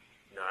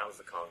 No, that was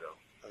the Congo.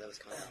 Oh, that was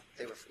Congo.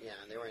 They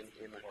were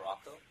in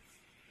Morocco?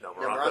 No,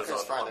 Morocco's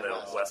on farther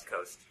the west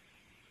coast.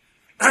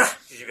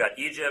 You've got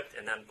Egypt,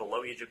 and then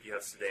below Egypt you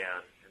have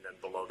Sudan, and then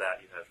below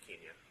that you have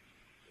Kenya,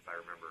 if I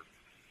remember.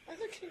 I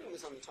thought Kenya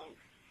was on the top.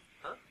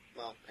 Huh?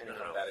 Well, anyway.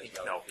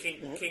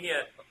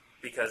 Kenya,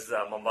 because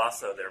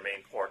Mombasa, their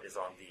main port, is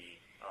on the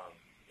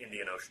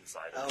Indian Ocean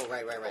side. Oh,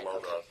 right.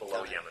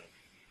 Below Yemen.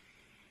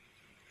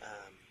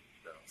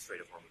 The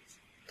Strait of Hormuz.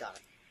 Got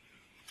it.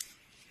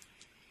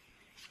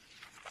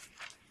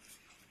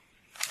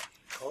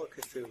 Call it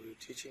Cthulhu,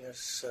 teaching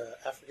us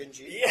African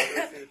geography.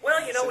 Yeah.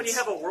 Well, when you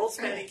have a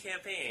world-spanning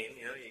campaign,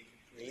 you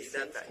need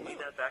that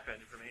background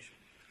information.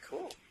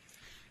 Cool.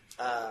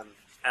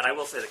 And I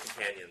will say the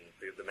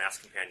mass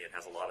companion,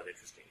 has a lot of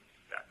interesting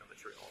background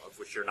material, of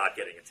which you're not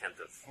getting a tenth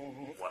of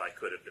what I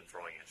could have been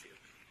throwing at you.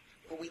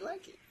 Well, we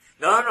like it.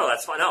 No,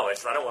 that's fine. No, I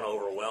don't want to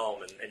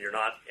overwhelm, and you're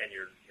not, and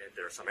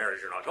there are some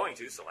areas you're not going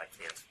to, so I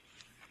can't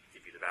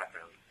give you the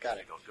background. Got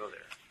it. You don't go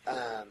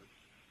there.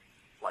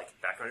 Like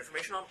background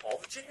information on all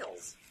the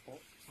jails.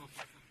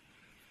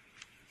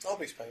 I'll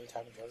be spending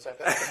time in those, I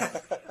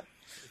bet.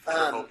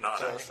 I hope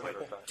not.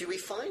 Do we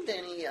find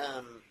any,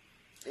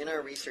 in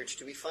our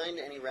research,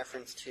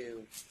 reference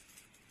to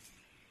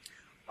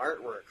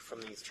artwork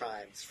from these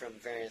tribes from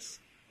various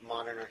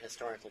modern or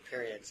historical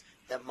periods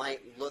that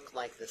might look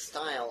like the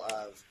style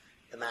of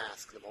the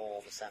mask, the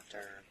bowl, the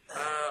scepter, the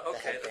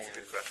Okay, headband? that's a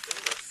good question.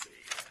 Let's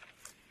see.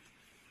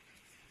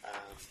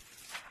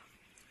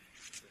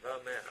 The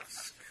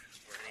mask.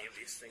 Were any of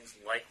these things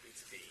likely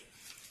to be?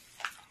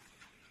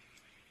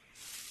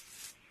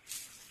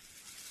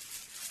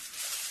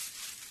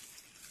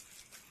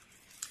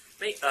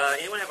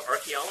 Anyone have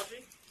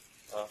archaeology?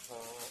 Oh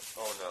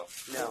no.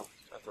 No.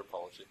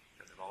 Anthropology.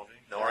 Anthropology?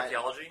 No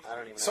archaeology? I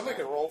don't even know. Somebody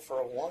that. could roll for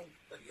a 1.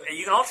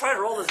 You can all try to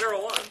roll the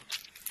 0-1.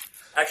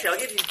 Actually,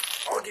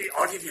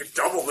 I'll give you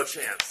double the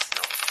chance.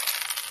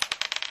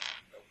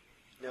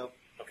 No. Nope.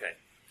 Okay.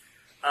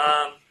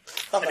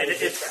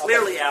 It's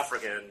clearly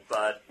African,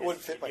 but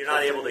you're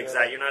not able to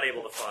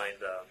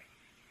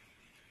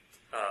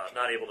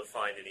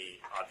find any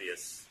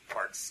obvious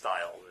art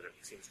style that it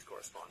seems to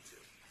correspond to.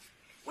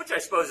 Which I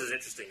suppose is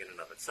interesting in and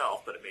of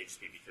itself, but it may just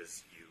be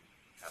because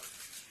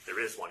there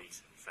is one each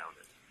who found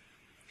it.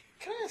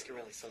 Can I ask a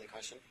really silly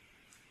question?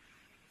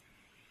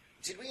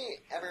 Did we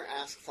ever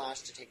ask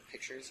Flash to take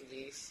pictures of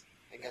these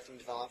and get them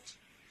developed,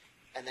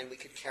 and then we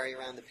could carry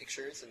around the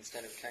pictures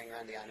instead of carrying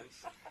around the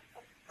items?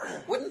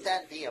 Wouldn't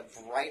that be a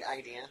bright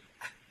idea?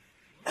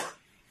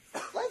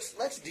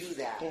 Let's do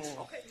that.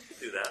 Okay, you can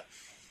do that.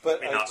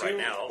 But not right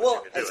now. Well,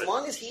 you can do as it.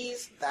 long as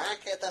he's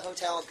back at the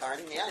hotel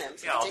guarding the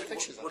items, we Yeah, can take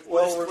pictures of them.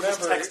 We'll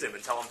just text him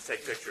and tell him to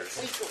take pictures.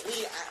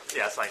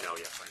 Yes, I know.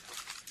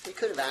 We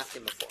could have asked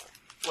him before.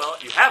 Well,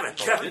 you haven't.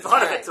 You haven't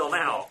thought of it till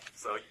now.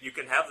 So you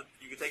can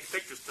take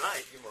pictures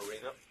tonight. You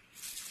Marina.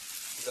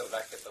 He's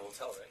back at the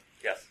hotel, right?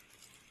 Yes.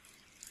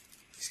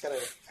 He's got I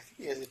think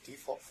he has a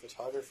default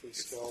photography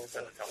skill.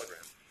 Send a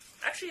telegram.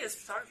 Actually, his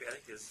photography, I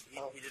think,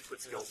 he did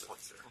put skill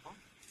points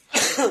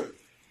there.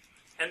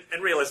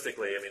 And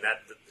realistically, I mean,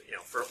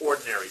 for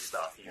ordinary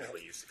stuff,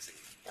 usually you succeed.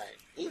 Right.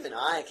 Even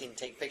I can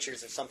take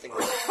pictures of something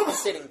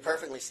sitting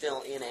perfectly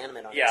still,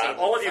 inanimate on the Yeah,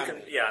 table. all of in you front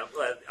can. me. Yeah,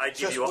 I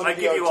give you wouldn't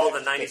all be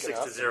the 96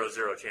 artistic to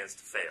 0 chance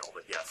to fail,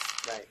 but yes.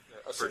 Right.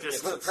 For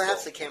just But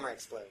perhaps the camera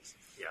explodes.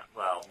 yeah,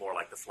 well, more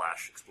like the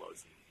flash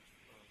explodes and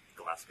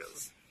glass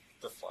goes.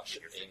 The flash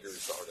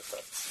angers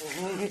artifacts.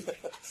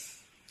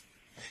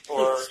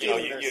 Or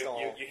Stealing you their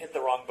soul. hit the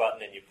wrong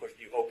button and you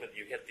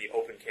hit the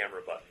open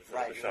camera button instead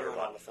Right, of the you shutter ruin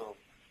all button. the film.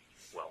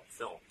 Well,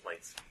 film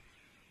plates.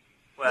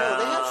 No, Well,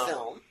 they had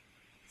film.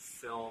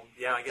 Film.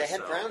 Yeah, I They guess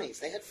had so. brownies.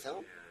 They had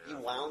film. Yeah. You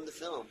wound the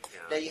film. Yeah.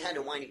 Now, you had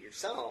to wind it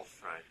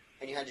yourself, Right.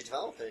 and you had to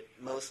develop it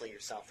mostly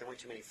yourself. There weren't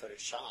too many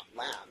Photoshop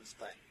labs,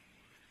 but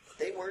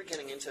they were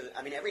getting into...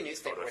 I mean, every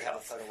newspaper would have a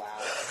photo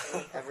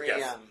lab. Every...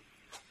 Yes.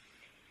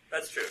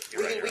 That's true.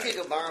 You're we right. could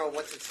go borrow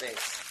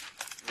what's-its-face.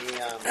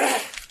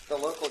 The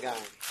local guy.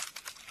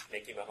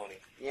 Mickey Mahoney.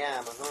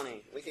 Yeah,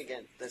 Mahoney. We could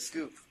get the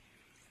scoop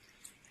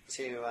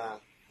to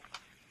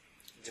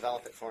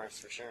develop it for us,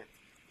 for sure.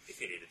 If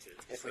you needed to.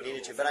 If we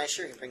needed to. But I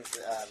sure he brings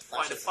the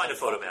flashes. Find a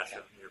photo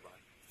matchup nearby.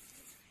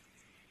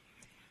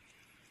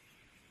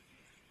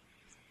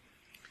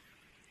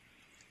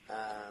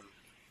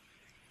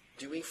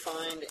 Do we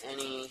find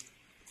any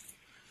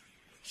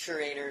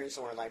curators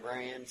or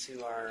librarians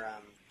who are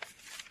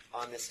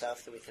on this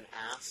stuff that we can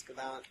ask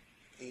about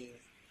the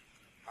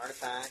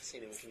artifacts? We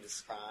can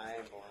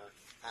describe or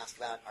ask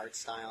about art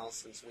styles,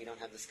 since we don't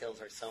have the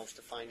skills ourselves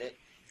to find it.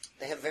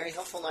 They have very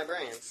helpful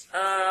librarians.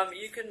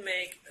 You can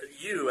make,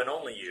 you and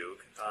only you,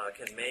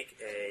 can make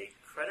a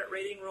credit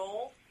rating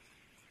roll.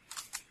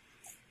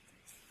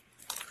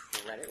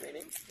 Credit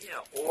rating?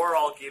 Yeah, or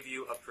I'll give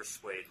you a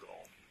persuade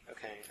roll.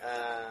 Okay.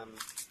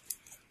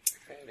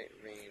 Credit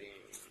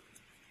rating.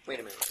 Wait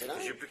a minute, did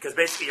I? Because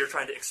basically you're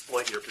trying to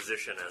exploit your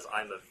position as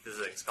I'm a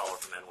visiting scholar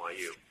from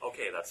NYU.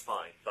 Okay, that's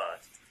fine,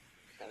 but...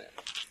 Credit.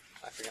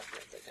 I forgot to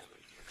write that down.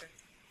 Okay.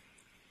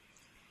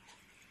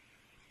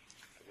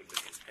 I wouldn't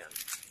have used pen.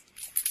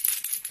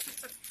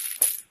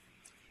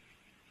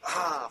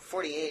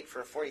 48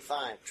 for a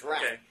 45.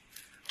 Drat. Okay.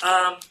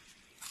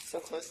 So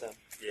close, though.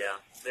 Yeah,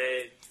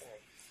 the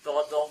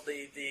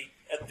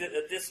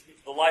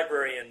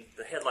librarian,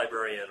 the head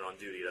librarian on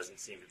duty doesn't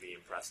seem to be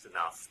impressed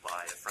enough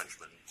by a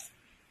Frenchman,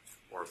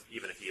 or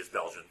even if he is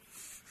Belgian.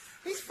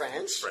 He's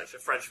French. A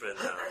Frenchman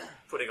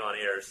putting on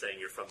airs saying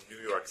you're from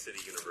New York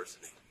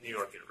University.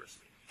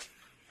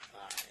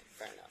 All right,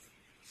 fair enough.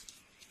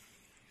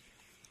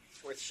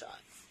 Worth a shot.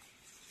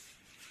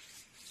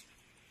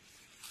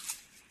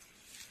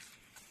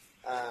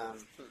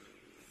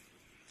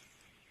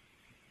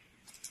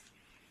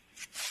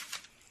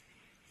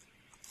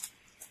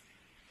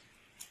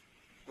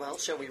 Well,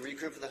 shall we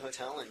regroup at the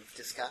hotel and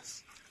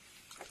discuss?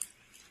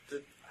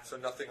 So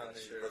nothing on the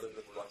Brothers of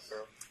the Black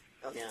Sparrow?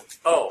 Oh, yeah.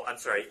 Oh, I'm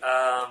sorry.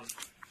 I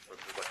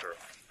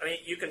mean,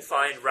 you can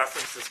find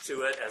references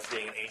to it as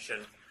being an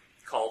ancient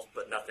cult,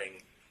 but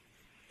nothing,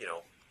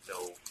 no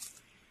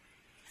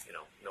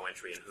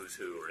entry in Who's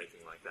Who or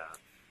anything like that.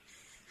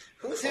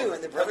 Who's Who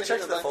in the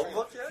Brotherhood of the phone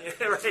book yet?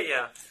 Yeah, right,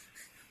 yeah.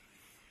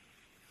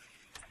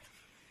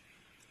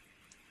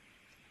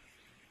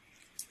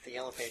 The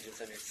Yellow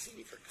Pages under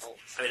C for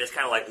cults. I mean, it's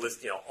kind of like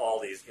all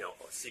these,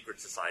 secret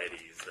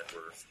societies that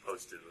were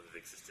supposed to have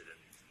existed in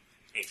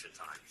ancient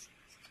times,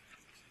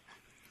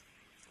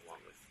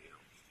 along with,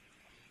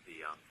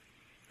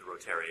 the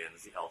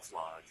Rotarians, the Elks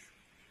Lodge,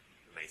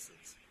 the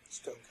Masons.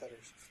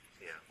 Stonecutters.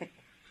 Yeah.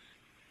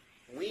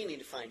 We need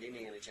to find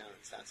Indiana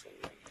Jones. That's what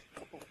we need.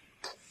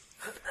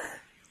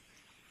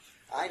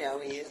 I know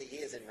he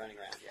isn't running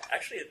around yet.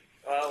 Actually,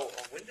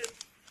 when did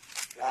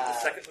the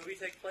second movie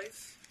take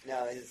place?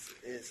 No, his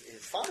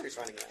father's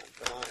running around,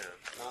 but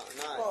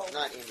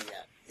not Indy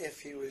yet.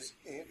 If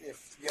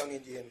young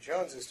Indiana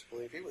Jones is to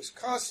believe, he was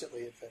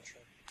constantly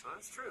adventuring. Oh,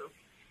 that's true.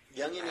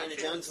 Young Indiana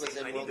Jones was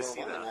in I World need to War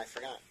see I, that. and I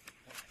forgot.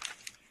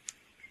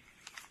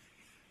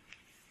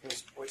 He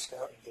was Boy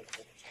Scout and did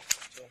it.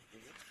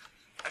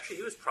 Actually,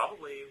 he was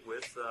probably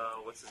with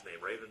what's his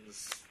name,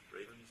 Ravens,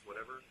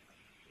 whatever.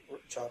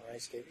 John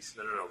Rice Davies.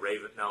 No,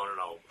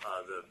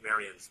 the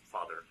Marion's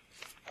father.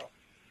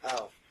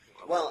 Oh.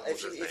 Well,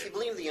 if you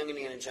believe the Young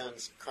Indiana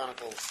Jones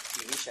Chronicles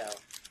TV show,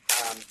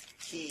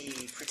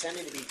 he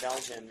pretended to be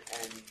Belgian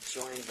and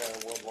joined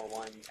the World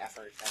War I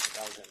effort as a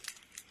Belgian.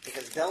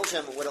 Because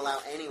Belgium would allow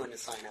anyone to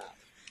sign up.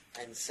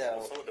 And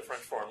so with the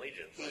French Foreign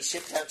Legion. he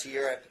shipped out to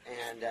Europe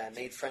and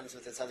made friends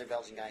with this other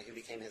Belgian guy who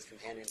became his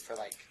companion for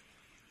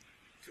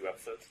 2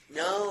 episodes?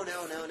 No.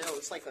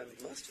 It's like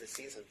most of the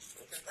season.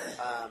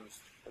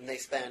 And they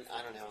spent,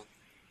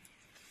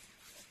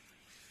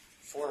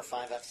 4 or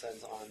 5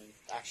 episodes on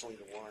actually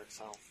the war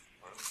itself.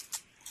 Wow.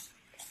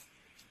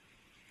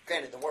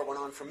 Granted, the war went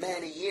on for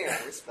many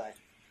years, but...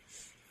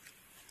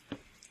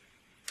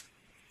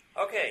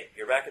 Okay,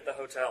 you're back at the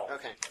hotel.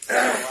 Okay,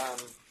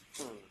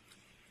 so,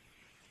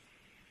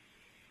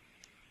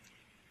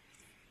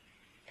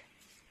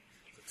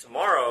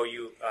 Tomorrow,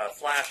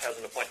 Flash has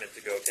an appointment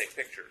to go take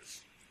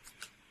pictures.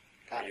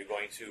 got Are you it.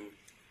 going to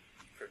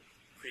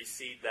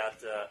precede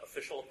that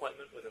official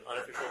appointment with an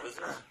unofficial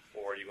visit,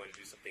 or are you going to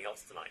do something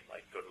else tonight,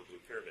 like go to the Blue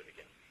Pyramid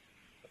again?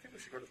 I think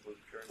we should go to the Blue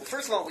Pyramid. Well,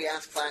 first of all, we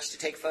asked Flash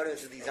to take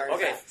photos of these Okay,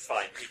 artifacts.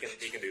 fine.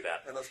 He can do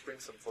that. And let's bring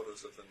some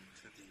photos of them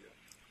to the...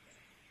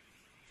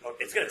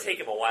 It's going to take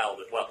him a while.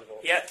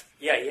 He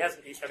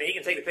hasn't. He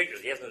can take the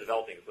pictures. He has no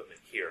developing equipment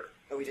here.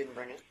 Oh, we didn't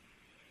bring it?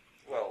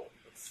 Well,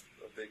 it's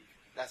a big...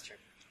 That's true.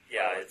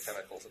 Yeah, like it's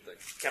chemicals and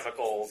things.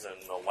 chemicals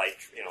and the light,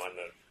 and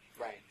the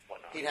Right.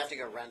 whatnot. He'd have to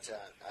go rent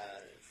a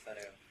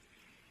photo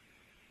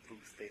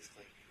booth,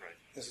 basically. Right.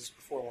 This is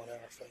before 1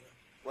 hour photo.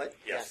 What?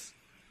 Yes.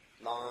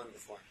 Long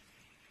before.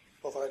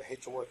 Although I'd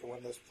hate to work in one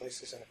of those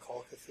places in a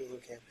Call of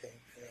Cthulhu campaign.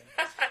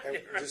 And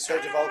just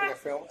start developing a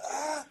film.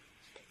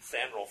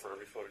 Sand roll for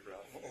every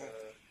photograph.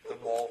 The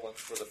mall ones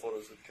where the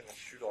photos would kind of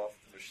shoot off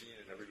the machine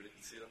and everybody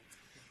can see them.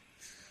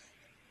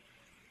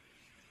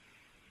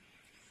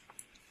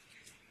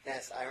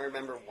 Yes, I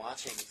remember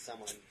watching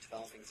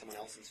developing someone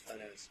else's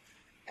photos,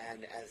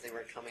 and as they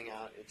were coming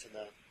out into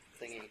the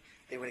thingy,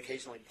 they would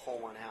occasionally pull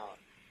one out.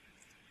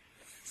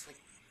 It's like,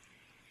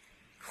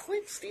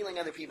 quit stealing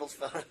other people's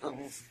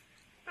photos.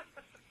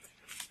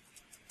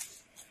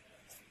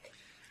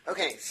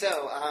 Okay,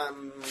 so,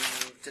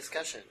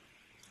 discussion.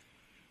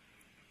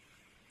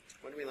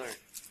 What did we learn?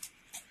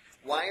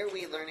 Why are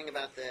we learning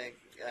about the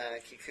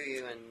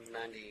Kikuyu and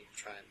Nandi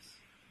tribes?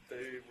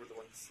 They were the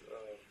ones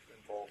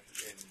involved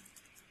in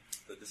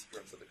the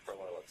disappearance of the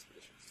Carlisle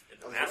expeditions. In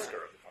the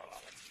massacre of the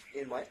Carlisle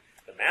expedition. In what?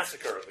 The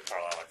massacre of the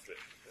Carlisle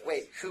expedition.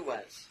 Wait, who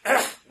was?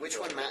 Which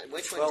one?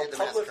 Which one Well, did the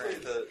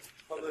massacre?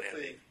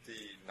 publicly the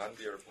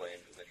Nandi are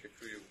blamed, and the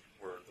Kikuyu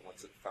were the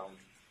ones that found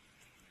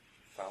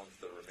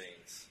the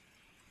remains.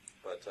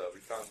 But we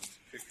found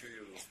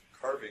Kikuyu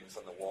carvings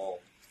on the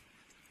wall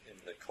in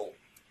the cult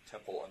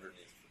temple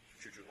underneath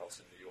Juju House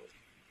in New York.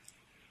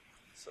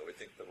 So I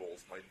think the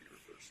roles might be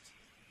reversed.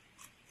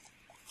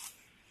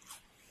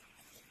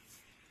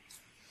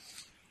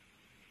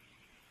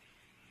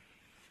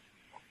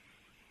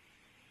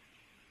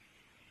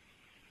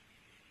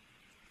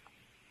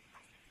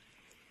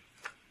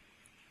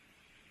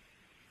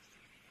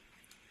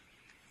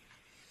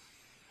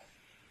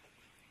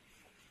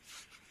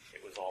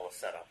 It was all a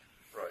setup.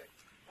 Right.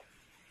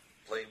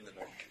 Blame the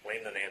Nandi.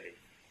 Blame the Nandi.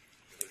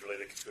 It was really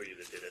the Kikuyu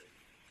that did it.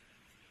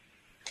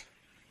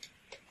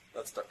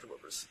 That's Dr.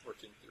 Weber's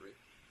working theory.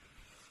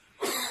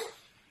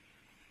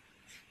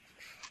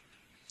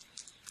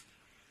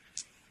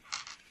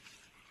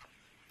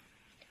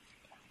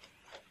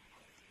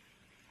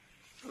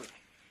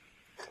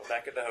 We're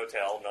back at the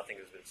hotel. Nothing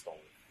has been stolen.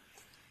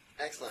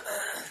 Excellent.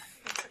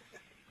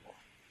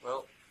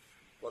 Well,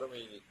 why don't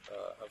we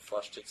have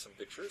Flash take some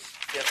pictures?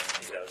 Yes,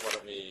 And he does. why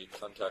don't we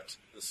contact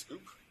the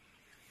Scoop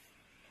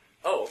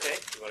Oh, okay.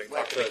 You want to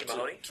talk to Mickey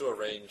Mahoney? to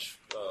arrange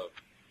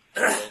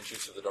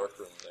use of the dark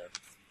room there.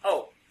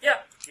 Oh, yeah,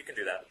 you can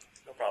do that.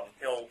 No problem.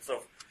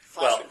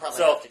 Flash would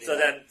probably have to do that.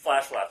 then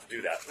Flash will have to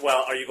do that.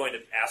 Well, are you going to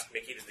ask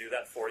Mickey to do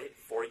that for you?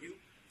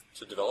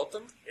 To develop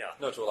them? Yeah.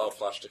 No, to allow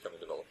Flash to come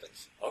and develop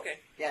things. Okay.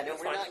 Yeah, no, That's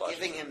we're fine. not Flash.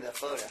 giving him the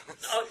photo.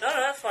 Oh, no,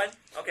 that's fine.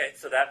 Okay,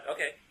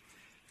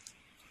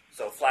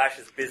 So Flash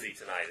is busy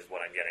tonight is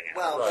what I'm getting at.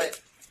 Well, Right.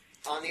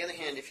 but on the other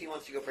hand, if he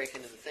wants to go break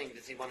into the thing,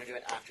 does he want to do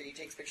it after he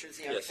takes pictures of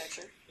the Yes.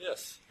 architecture?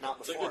 Yes. Not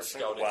It's a before, good so-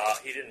 scouting. Well,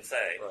 he didn't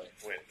say.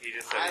 Right. He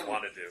just said he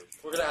wanted to.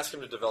 We're going to ask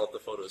him to develop the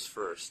photos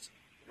first.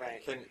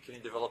 Right. Can he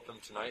develop them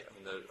tonight? I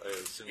mean, I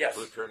assume Yes.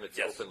 the Blue Pyramid's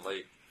Yes. open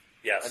late.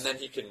 Yes. And then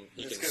he can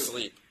Scoop.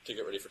 sleep to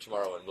get ready for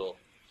tomorrow, and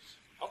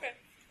Okay.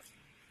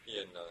 he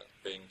and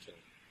Bane can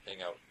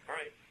hang out, All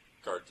right.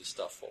 guard the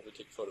stuff while we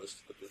take photos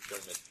to the Blue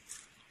Pyramid.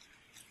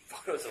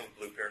 Photos of the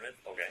Blue Pyramid?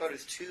 Okay.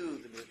 Photos to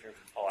the Blue Pyramid.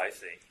 Oh, I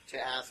see. To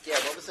ask, yeah,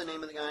 what was the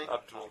name of the guy?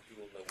 Abdul.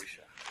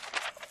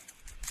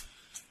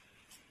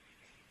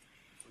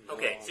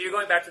 Okay, so you're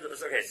going back to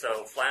okay,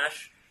 so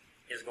Flash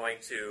is going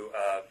to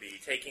be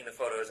taking the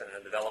photos and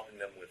then developing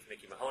them with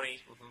Mickey Mahoney.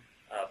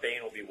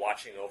 Bane will be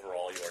watching over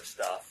all your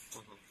stuff.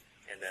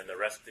 And then the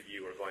rest of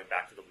you are going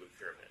back to the Blue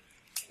Pyramid.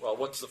 Well,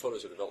 once the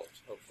photos are developed,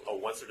 hopefully. Oh,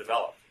 once they're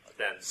developed,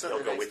 then So they'll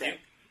the go next with day.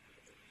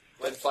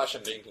 you? Then Flash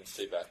and Bane can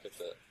stay back at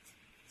the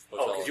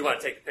hotel. Oh, because you want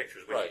to take the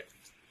pictures with Right.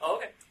 you. Oh,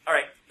 okay. All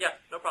right. Yeah,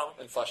 no problem.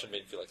 And Flash and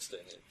Bane feel like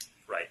staying in.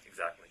 Right,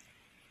 exactly.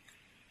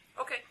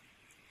 Okay.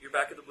 You're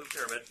back at the Blue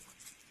Pyramid.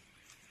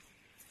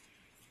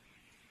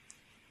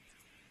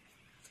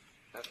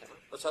 Okay.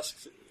 Let's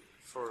ask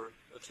for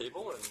a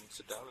table and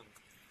sit down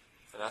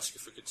and ask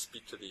if we could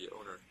speak to the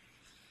owner.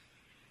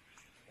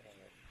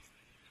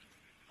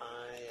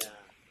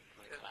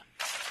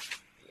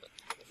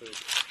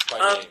 By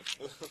name.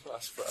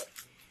 Ask for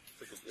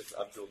if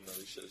Abdul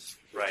Malisha is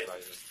Right. by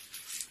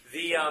The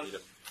meet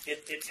him.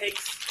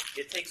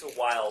 it takes a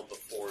while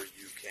before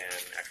you can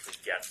actually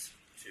get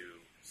to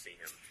see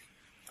him.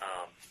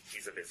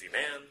 He's a busy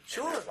man.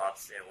 Sure. And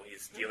there's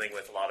he's dealing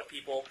with a lot of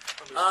people.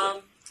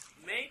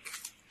 Make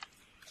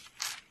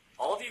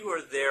all of you who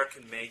are there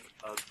can make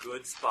a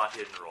good spot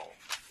hidden roll.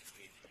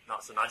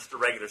 Not just a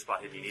regular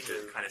spot hidden. You need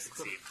to kind of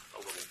succeed a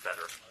little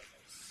better.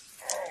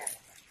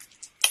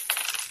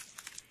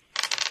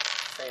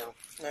 Fail.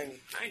 90.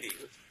 90.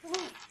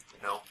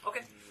 No. Okay,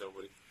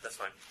 Nobody. that's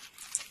fine.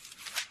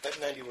 That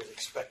 90 was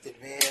expected,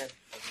 man.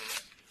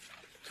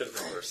 Could have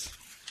been worse.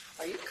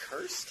 Are you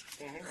cursed?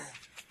 Mm-hmm.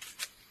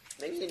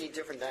 Maybe you need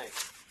different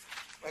dice.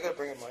 I gotta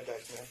bring in my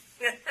dice,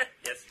 man.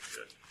 Yes, you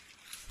should.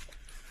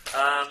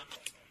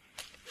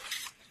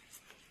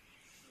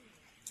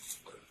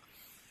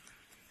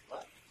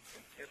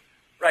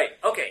 Right.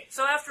 Okay.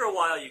 So after a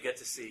while, you get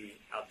to see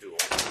Abdul.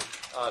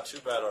 Too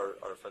bad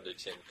our friend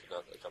Etienne could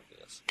not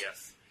accompany us.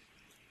 Yes.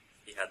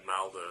 He had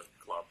Mal the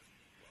club.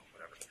 Well,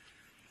 whatever.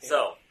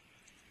 So,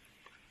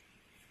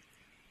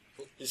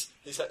 He's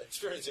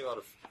experiencing a lot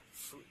of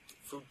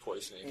food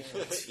poisoning,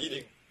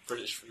 eating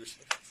British food.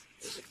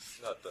 It's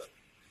not the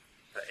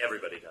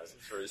everybody does.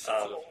 it's very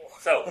sensitive.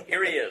 So,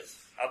 here he is.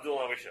 Abdul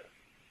Awisha.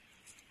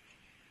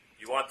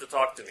 You want to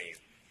talk to me?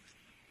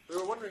 We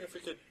were wondering if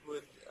we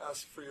would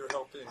ask for your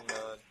help in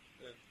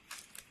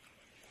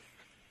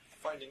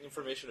finding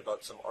information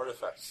about some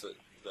artifacts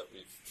that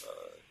we've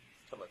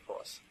come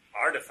across.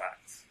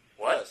 Artifacts.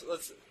 What?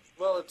 Yes,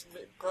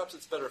 perhaps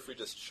it's better if we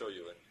just show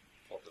you and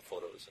pull up the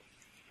photos.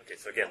 Okay,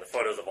 so again, the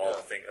photos of all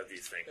Yeah. of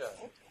these things.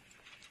 Yeah.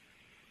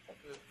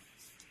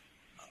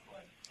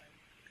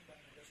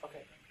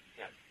 Okay.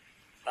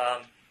 Yeah.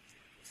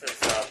 Says,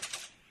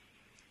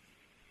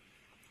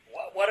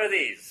 what are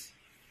these?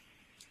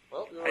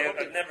 Well, we were I've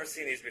hoping, never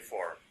seen these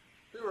before.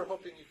 you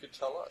could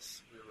tell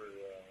us. We were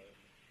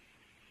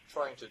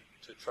trying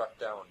to track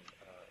down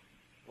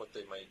what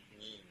they might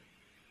mean.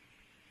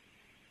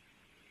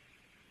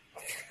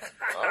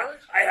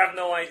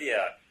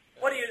 idea.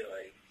 What do you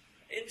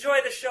enjoy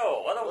the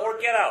show? Or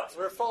get out.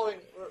 We're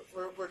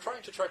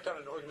trying to track down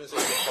an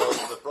organization called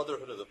the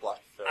Brotherhood of the Black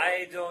Pharaoh.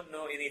 I don't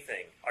know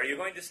anything. Are you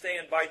going to stay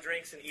and buy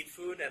drinks and eat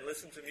food and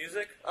listen to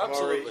music? I'm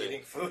already Absolutely.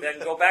 eating food. Then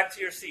go back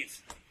to your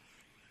seats.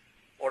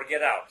 Or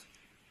get out.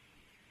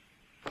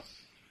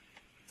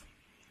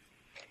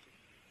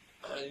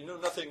 You know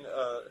nothing.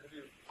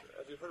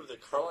 Have you heard of the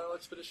Carlisle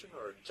expedition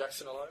or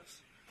Jackson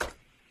Alive?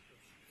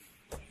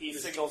 He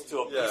signals to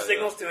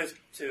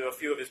a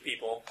few of his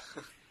people.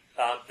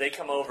 They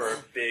come over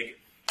big,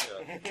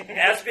 Yeah.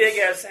 as big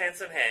as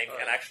Handsome Hank,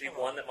 and actually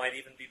one that might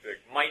even be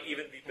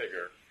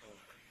bigger.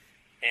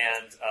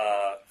 And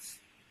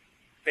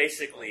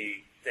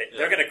basically,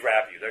 they're going to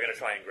grab you. They're going to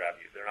try and grab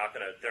you.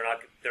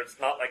 It's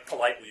not like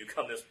polite. Will you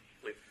come this?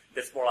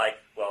 It's more like,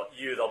 well,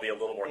 they'll be a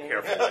little more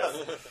careful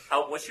with.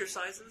 What's your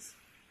sizes?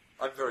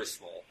 I'm very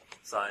small.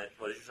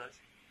 What is your size?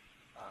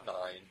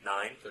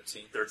 9.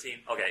 13?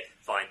 Okay,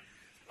 fine.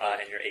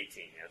 And you're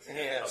 18, yes?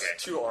 Yes. Okay.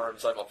 2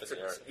 arms. I'm up in the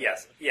air.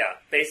 Yes, yeah.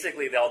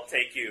 Basically, they'll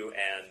take you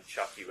and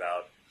chuck you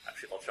out.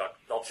 Actually,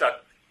 they'll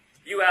chuck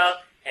you out,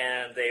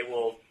 and they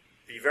will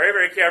be very,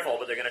 very careful,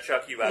 but they're going to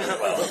chuck you out as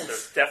well.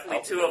 There's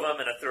definitely 2 of them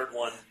and a third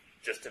one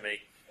just to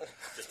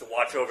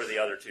watch over the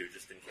other 2,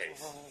 just in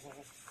case.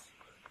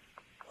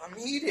 I'm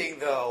eating,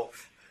 though.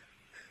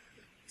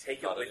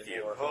 Take Not it with you.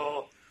 anymore.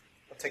 Oh,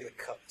 I'll take the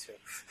cup, too.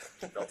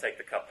 They'll take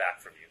the cup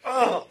back from you.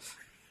 Oh!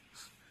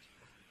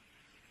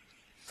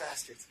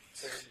 Bastards.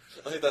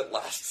 I think that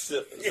last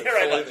sip is Yeah,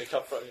 right. pulling the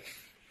cup from you.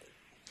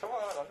 Come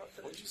on, I'm not What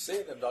finished. did you say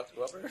to them, Dr.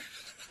 Weber?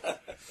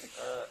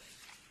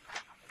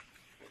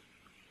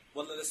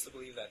 What led us to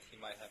believe that he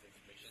might have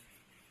information?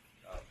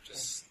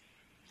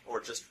 Or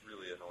just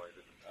really annoyed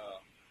and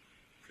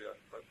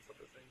preoccupied with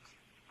other things.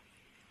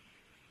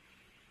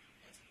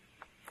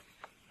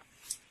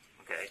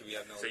 Okay. Do we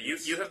have no So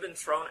leads? you have been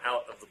thrown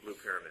out of the Blue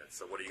Pyramid,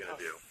 so what are you going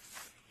to do?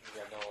 We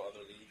have no other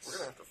leads. We're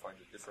going to have to find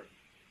a different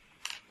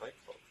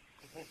nightclub.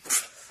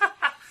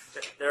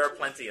 There are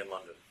plenty in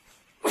London.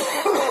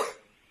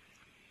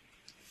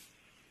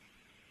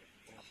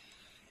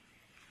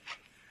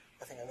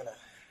 I think I'm gonna...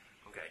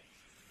 Okay.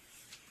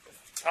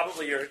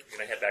 Probably you're going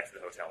to head back to the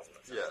hotels. And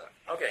that sort of Yeah.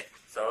 stuff. Okay.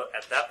 So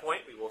at that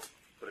point, we will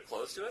put a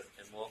close to it,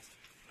 and we'll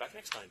be back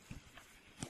next time.